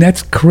that? I mean,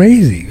 that's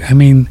crazy. I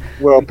mean...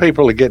 Well,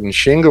 people are getting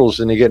shingles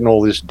and they're getting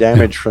all this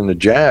damage from the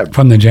jab.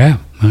 From the jab,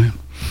 right.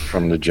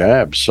 From the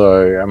jab.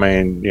 So, I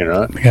mean, They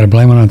got to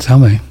blame it on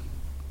something.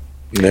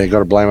 They got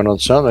to blame it on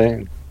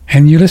something.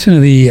 And you listen to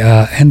the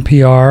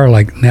NPR,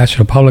 like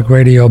National Public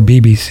Radio,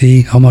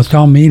 BBC, almost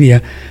all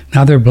media.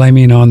 Now they're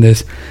blaming on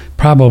this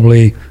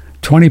probably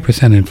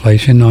 20%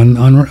 inflation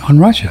on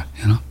Russia.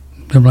 You know,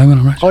 they're blaming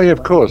on Russia. Oh yeah,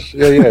 of course.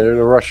 Yeah.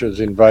 Russia's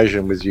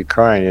invasion with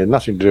Ukraine had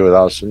nothing to do with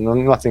us, and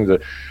nothing to,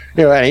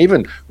 you know, and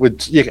even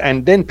with,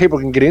 and then people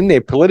can get in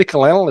there.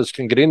 Political analysts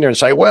can get in there and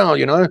say, well,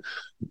 you know,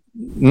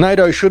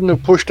 NATO shouldn't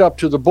have pushed up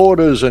to the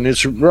borders, and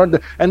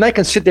they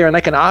can sit there and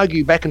they can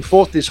argue back and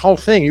forth this whole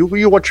thing.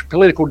 You watch a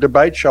political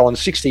debate show on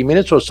 60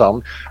 Minutes or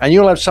something, and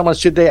you'll have someone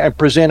sit there and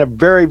present a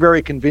very,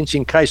 very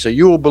convincing case. So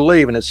you will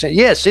believe, and it's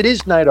yes, it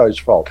is NATO's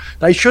fault.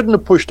 They shouldn't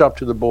have pushed up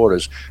to the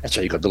borders. And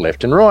so you've got the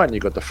left and right, and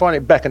you've got the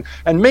fighting back,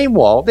 and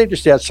meanwhile they're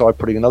just outside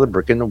putting another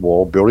brick in the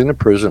wall, building the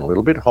prison a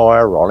little bit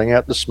higher, rolling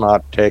out the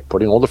smart tech,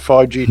 putting all the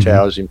 5G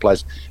towers in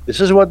place. This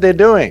is what they're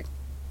doing.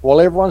 While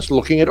everyone's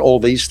looking at all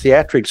these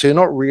theatrics, they're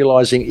not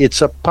realizing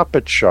it's a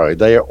puppet show.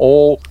 They are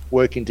all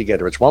working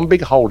together. It's one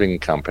big holding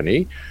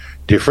company,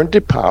 different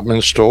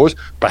department stores,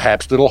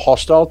 perhaps little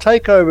hostile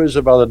takeovers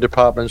of other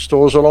department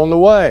stores along the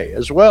way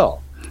as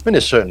well. I mean,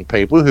 there's certain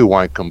people who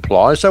won't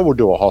comply, so we'll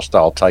do a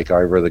hostile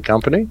takeover of the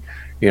company,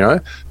 you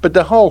know. But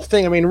the whole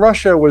thing, I mean,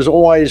 Russia was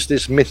always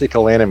this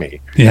mythical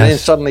enemy. Yes. And then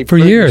suddenly for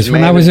years,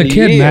 when I was a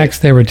kid, Max,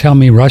 they were telling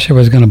me Russia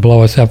was going to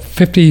blow us up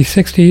 50,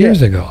 60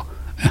 years ago.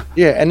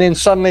 Yeah, and then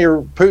suddenly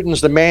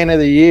Putin's the man of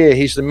the year,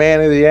 he's the man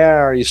of the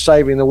hour, he's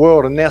saving the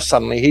world, and now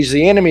suddenly he's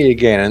the enemy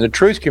again. And the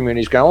truth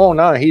community's going, oh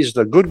no, he's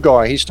the good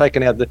guy, he's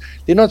taken out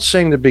they're not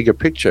seeing the bigger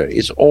picture.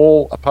 It's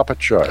all a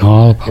puppet show.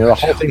 The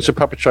whole thing's a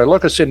puppet show.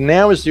 Like I said,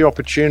 now is the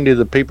opportunity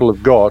that people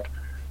have got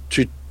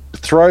to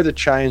throw the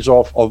chains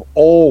off of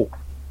all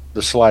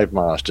the slave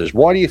masters.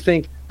 Why do you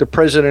think the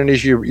president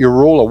is your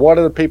ruler? Why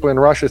do the people in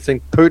Russia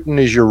think Putin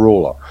is your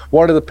ruler?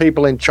 Why do the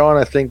people in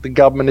China think the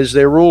government is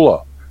their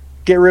ruler?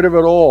 Get rid of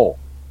it all.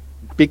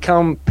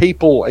 Become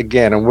people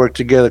again and work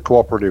together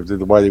cooperatively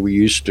the way that we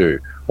used to.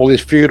 All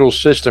this feudal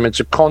system, it's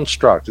a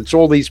construct. It's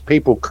all these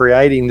people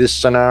creating this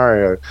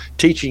scenario,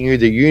 teaching you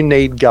that you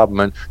need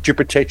government to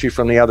protect you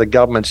from the other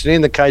governments. And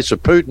in the case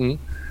of Putin,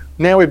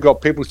 now we've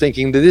got people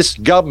thinking that this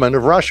government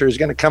of Russia is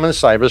going to come and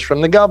save us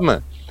from the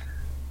government.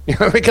 You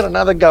know, we got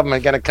another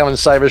government going to come and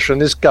save us from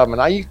this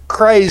government. Are you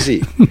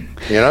crazy? You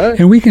know?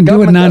 And we can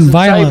do it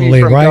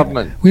non-violently, right?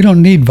 Government. We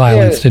don't need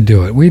violence to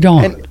do it. We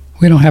don't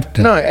have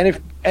to. No, and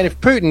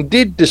if Putin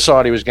did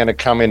decide he was going to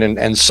come in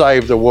and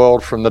save the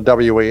world from the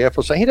WEF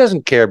or something, he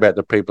doesn't care about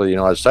the people of the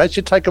United States.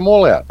 You take them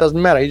all out.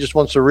 Doesn't matter. He just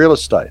wants the real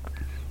estate.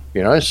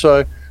 You know,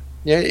 so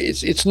yeah,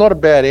 it's not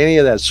about any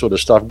of that sort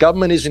of stuff.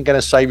 Government isn't going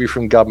to save you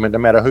from government, no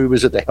matter who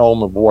is at the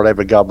helm of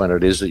whatever government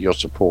it is that you're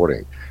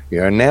supporting.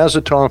 You know, now's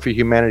the time for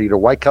humanity to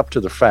wake up to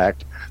the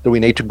fact that we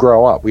need to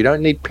grow up. We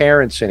don't need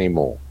parents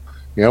anymore.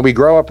 You know, we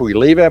grow up, we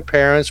leave our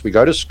parents, we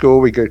go to school,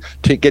 we go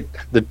to get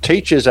the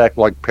teachers act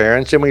like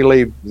parents, and we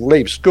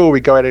leave school, we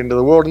go out into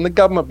the world, and the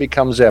government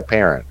becomes our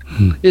parent.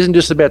 Isn't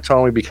just about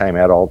time we became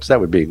adults? That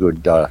would be a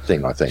good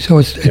thing, I think. So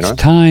it's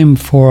time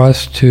for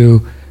us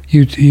to,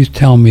 you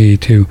tell me,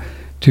 to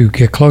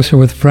get closer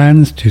with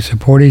friends, to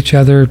support each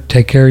other,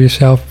 take care of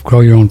yourself, grow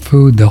your own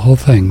food, the whole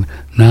thing.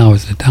 Now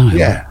is the time.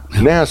 Yeah,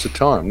 now's the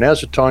time.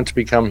 Now's the time to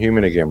become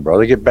human again,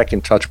 brother. Get back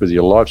in touch with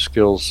your life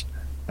skills.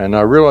 And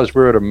I realize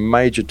we're at a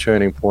major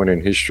turning point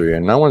in history,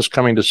 and no one's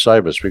coming to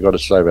save us. We've got to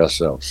save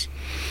ourselves.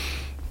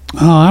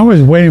 Oh, I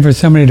was waiting for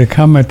somebody to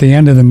come at the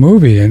end of the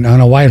movie and on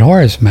a white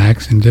horse,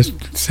 Max, and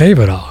just save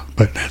it all.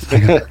 But that's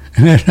not gonna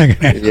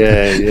happen.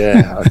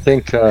 Yeah. I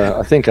think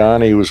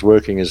Arnie was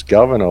working as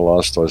governor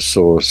last I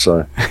saw.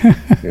 So,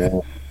 yeah.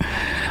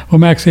 Well,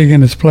 Max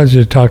Igan, it's a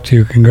pleasure to talk to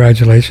you.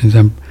 Congratulations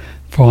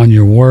on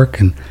your work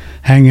and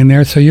hanging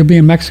there. So you'll be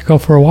in Mexico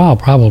for a while,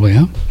 probably,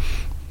 huh?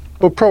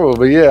 Well,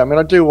 probably, yeah. I mean,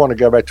 I do want to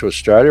go back to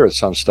Australia at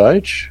some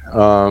stage.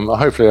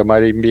 Hopefully, I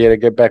might even be able to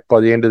get back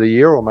by the end of the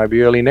year or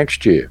maybe early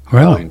next year.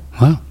 Really?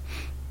 Wow.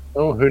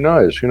 Well, who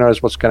knows? Who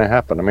knows what's going to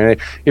happen? I mean,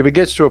 if it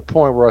gets to a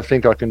point where I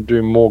think I can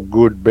do more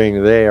good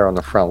being there on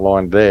the front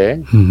line there,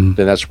 then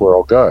that's where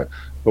I'll go.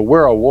 But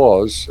where I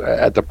was,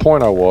 at the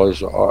point I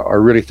was, I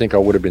really think I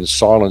would have been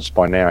silenced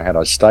by now had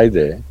I stayed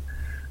there.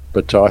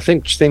 But I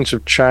think things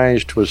have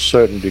changed to a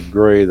certain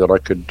degree that I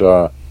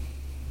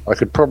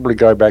could probably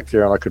go back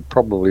there and I could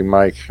probably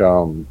make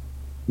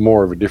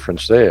more of a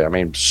difference there. I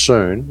mean,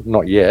 soon,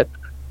 not yet,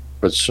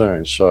 but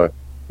soon. So,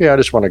 yeah, I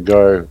just want to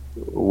go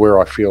where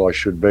I feel I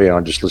should be, and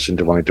I just listen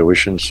to my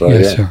intuition. So,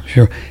 yes, yeah.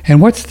 Sure.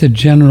 And what's the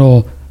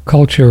general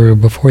culture,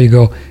 before you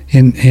go,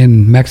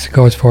 in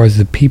Mexico as far as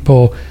the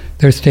people,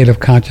 their state of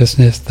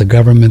consciousness, the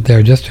government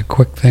there? Just a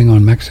quick thing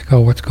on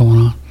Mexico. What's going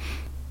on?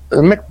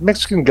 The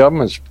Mexican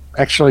government's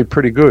actually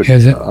pretty good.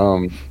 Is it?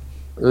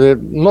 They're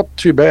not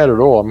too bad at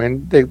all. I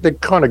mean, they're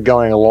kind of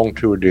going along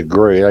to a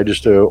degree. They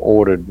just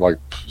ordered like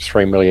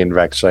 3 million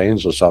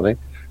vaccines or something.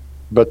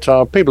 But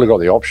people have got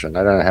the option.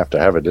 They don't have to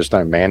have it. There's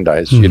no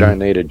mandates. You don't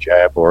need a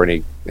jab or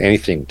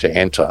anything to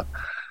enter.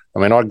 I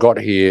mean, I got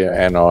here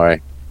and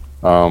I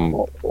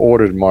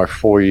ordered my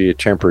 4-year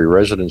temporary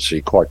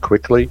residency quite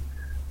quickly.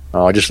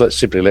 I just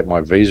simply let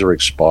my visa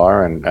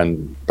expire,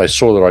 and they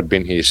saw that I'd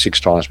been here 6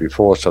 times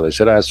before, so they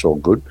said, that's all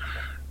good.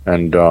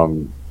 And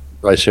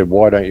they said,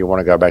 why don't you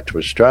want to go back to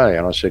Australia?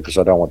 And I said, because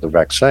I don't want the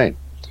vaccine.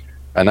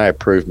 And they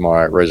approved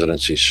my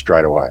residency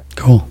straight away.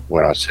 Cool.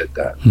 When I said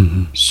that.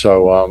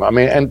 So, I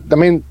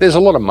mean, there's a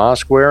lot of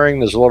mask wearing.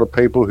 There's a lot of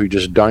people who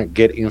just don't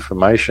get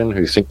information,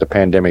 who think the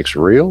pandemic's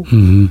real.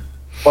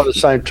 By the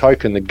same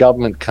token, the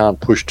government can't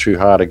push too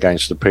hard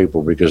against the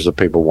people because the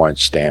people won't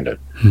stand it.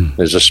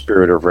 There's a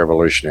spirit of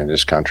revolution in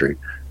this country,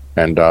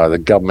 and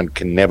the government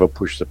can never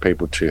push the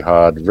people too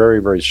hard.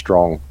 Very, very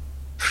strong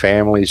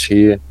families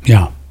here.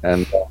 Yeah.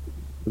 And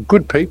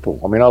good people.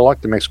 I mean, I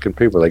like the Mexican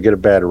people. They get a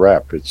bad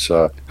rap. It's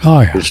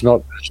it's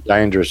not as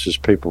dangerous as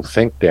people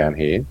think down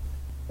here.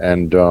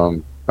 And I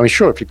mean,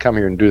 sure, if you come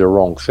here and do the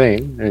wrong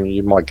thing,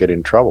 you might get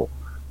in trouble.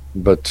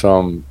 But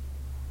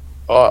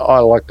I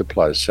like the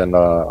place, and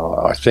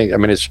I think, I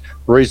mean, it's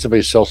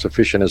reasonably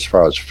self-sufficient as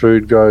far as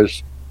food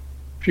goes.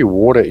 A few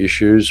water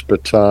issues,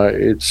 but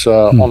it's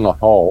on the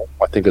whole,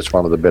 I think it's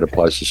one of the better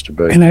places to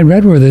be. And I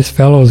read where this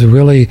fellow's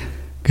really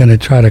going to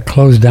try to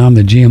close down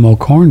the GMO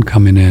corn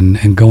coming in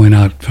and going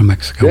out from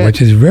Mexico,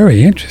 which is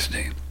very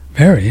interesting.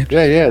 Very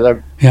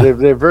interesting.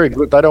 They're very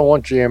good. They don't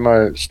want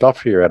GMO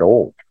stuff here at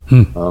all.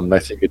 They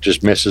think it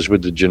just messes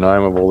with the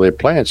genome of all their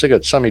plants. They've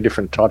got so many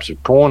different types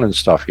of corn and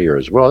stuff here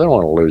as well. They don't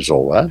want to lose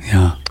all that.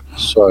 Yeah.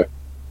 So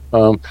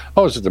I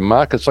was at the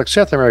markets. Like,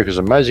 South America's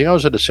amazing. I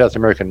was at a South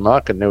American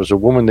market, and there was a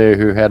woman there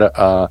who had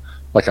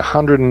like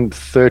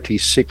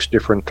 136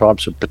 different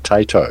types of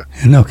potato.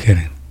 No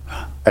kidding.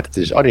 At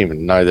this, I didn't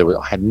even know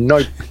I had no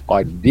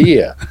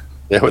idea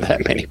there were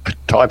that many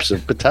types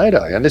of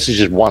potato. And this is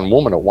just one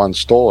woman at one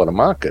stall at a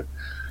market,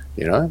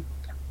 you know.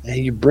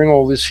 And you bring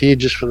all this here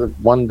just for the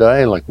one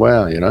day, like,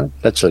 wow, you know,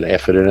 that's an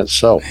effort in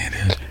itself.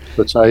 It is.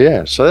 But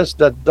so that's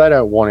that. They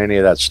don't want any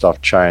of that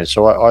stuff changed.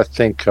 So I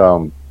think,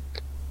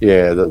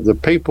 the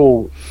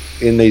people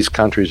in these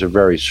countries are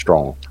very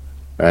strong,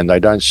 and they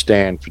don't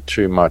stand for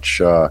too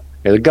much.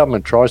 The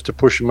government tries to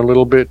push them a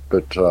little bit,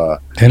 but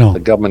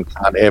the government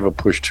can't ever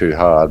push too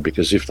hard,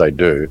 because if they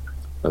do,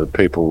 the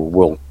people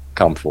will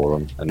come for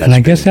them. And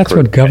I guess that's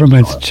what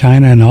governments,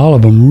 China and all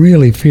of them,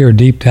 really fear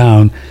deep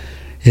down,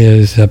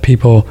 is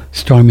people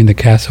storming the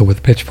castle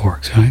with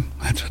pitchforks, right?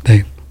 That's what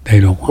they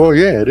don't want. Well,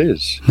 yeah, it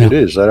is. Yeah. It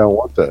is. They don't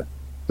want that.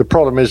 The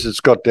problem is it's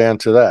got down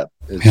to that.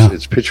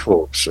 It's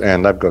pitchforks,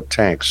 and they've got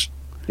tanks.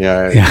 You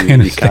know,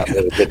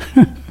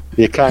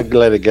 you can't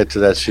let it get to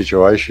that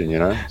situation, you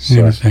know.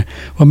 So.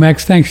 Well,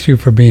 Max, thanks to you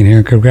for being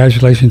here.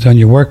 Congratulations on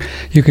your work.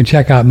 You can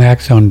check out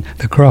Max on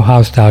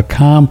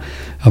thecrowhouse.com,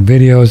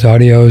 videos,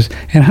 audios.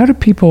 And how do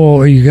people,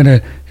 are you going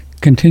to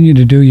continue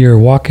to do your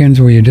walk-ins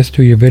where you just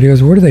do your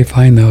videos? Where do they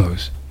find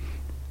those?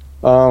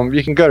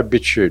 You can go to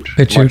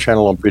BitChute, my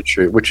channel on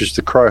BitChute, which is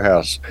The Crow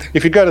House.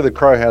 If you go to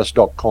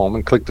thecrowhouse.com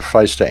and click the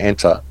face to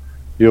enter,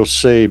 you'll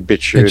see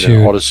BitChute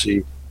and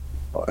Odyssey.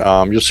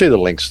 You'll see the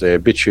links there,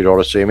 BitChute,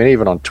 Odyssey. I mean,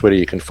 even on Twitter,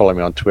 you can follow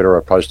me on Twitter.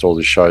 I post all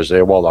the shows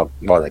there. Well,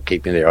 they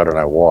keep me there. I don't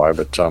know why,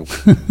 but yeah,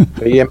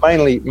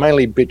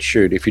 mainly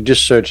BitChute. If you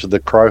just search The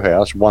Crow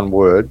House, one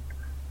word,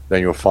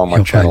 then you'll find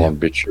my channel on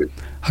BitChute.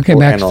 Okay,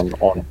 Max, on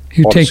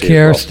you Odyssey, take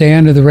care, stay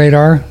under the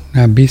radar,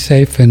 be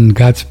safe, and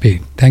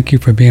Godspeed. Thank you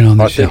for being on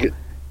the show.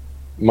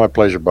 My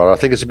pleasure, brother. I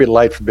think it's a bit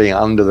late for being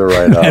under the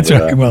radar. That's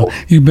right. Well,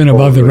 you've been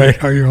above the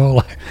radar your whole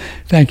life.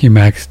 Thank you,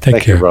 Max. Take care.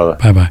 Thank you, brother.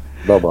 Bye-bye.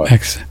 Bye-bye.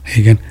 Max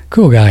Hagan.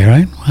 Cool guy,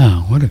 right?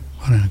 Wow, what a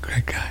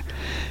great guy.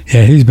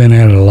 Yeah, he's been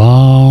at it a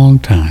long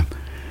time.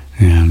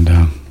 And,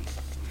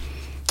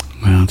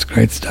 well, it's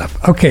great stuff.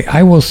 Okay,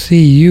 I will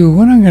see you.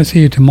 When am I going to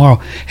see you tomorrow?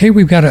 Hey,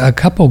 we've got a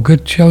couple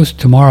good shows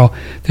tomorrow.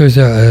 There's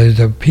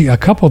a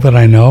couple that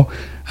I know,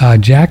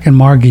 Jack and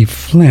Margie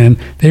Flynn.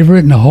 They've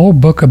written a whole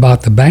book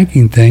about the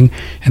banking thing,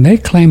 and they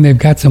claim they've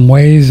got some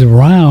ways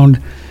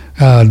around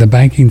the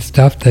banking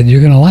stuff that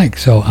you're going to like.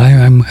 So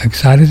I'm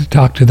excited to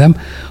talk to them.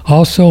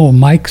 Also,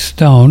 Mike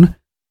Stone.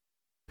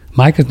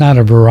 Mike is not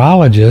a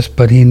virologist,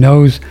 but he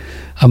knows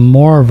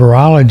more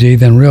virology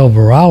than real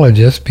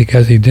virologists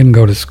because he didn't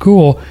go to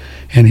school,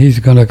 and he's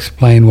going to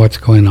explain what's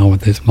going on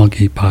with this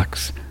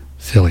monkeypox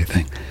silly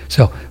thing.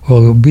 So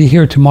we'll be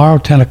here tomorrow,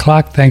 10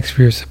 o'clock. Thanks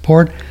for your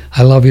support.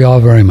 I love you all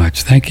very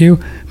much. Thank you.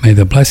 May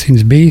the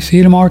blessings be. See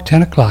you tomorrow,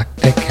 10 o'clock.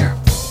 Take care.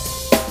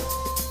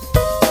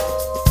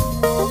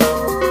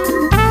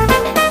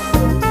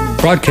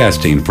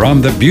 Broadcasting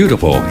from the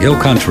beautiful Hill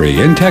Country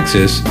in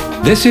Texas,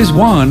 this is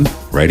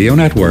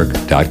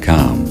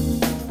OneRadioNetwork.com.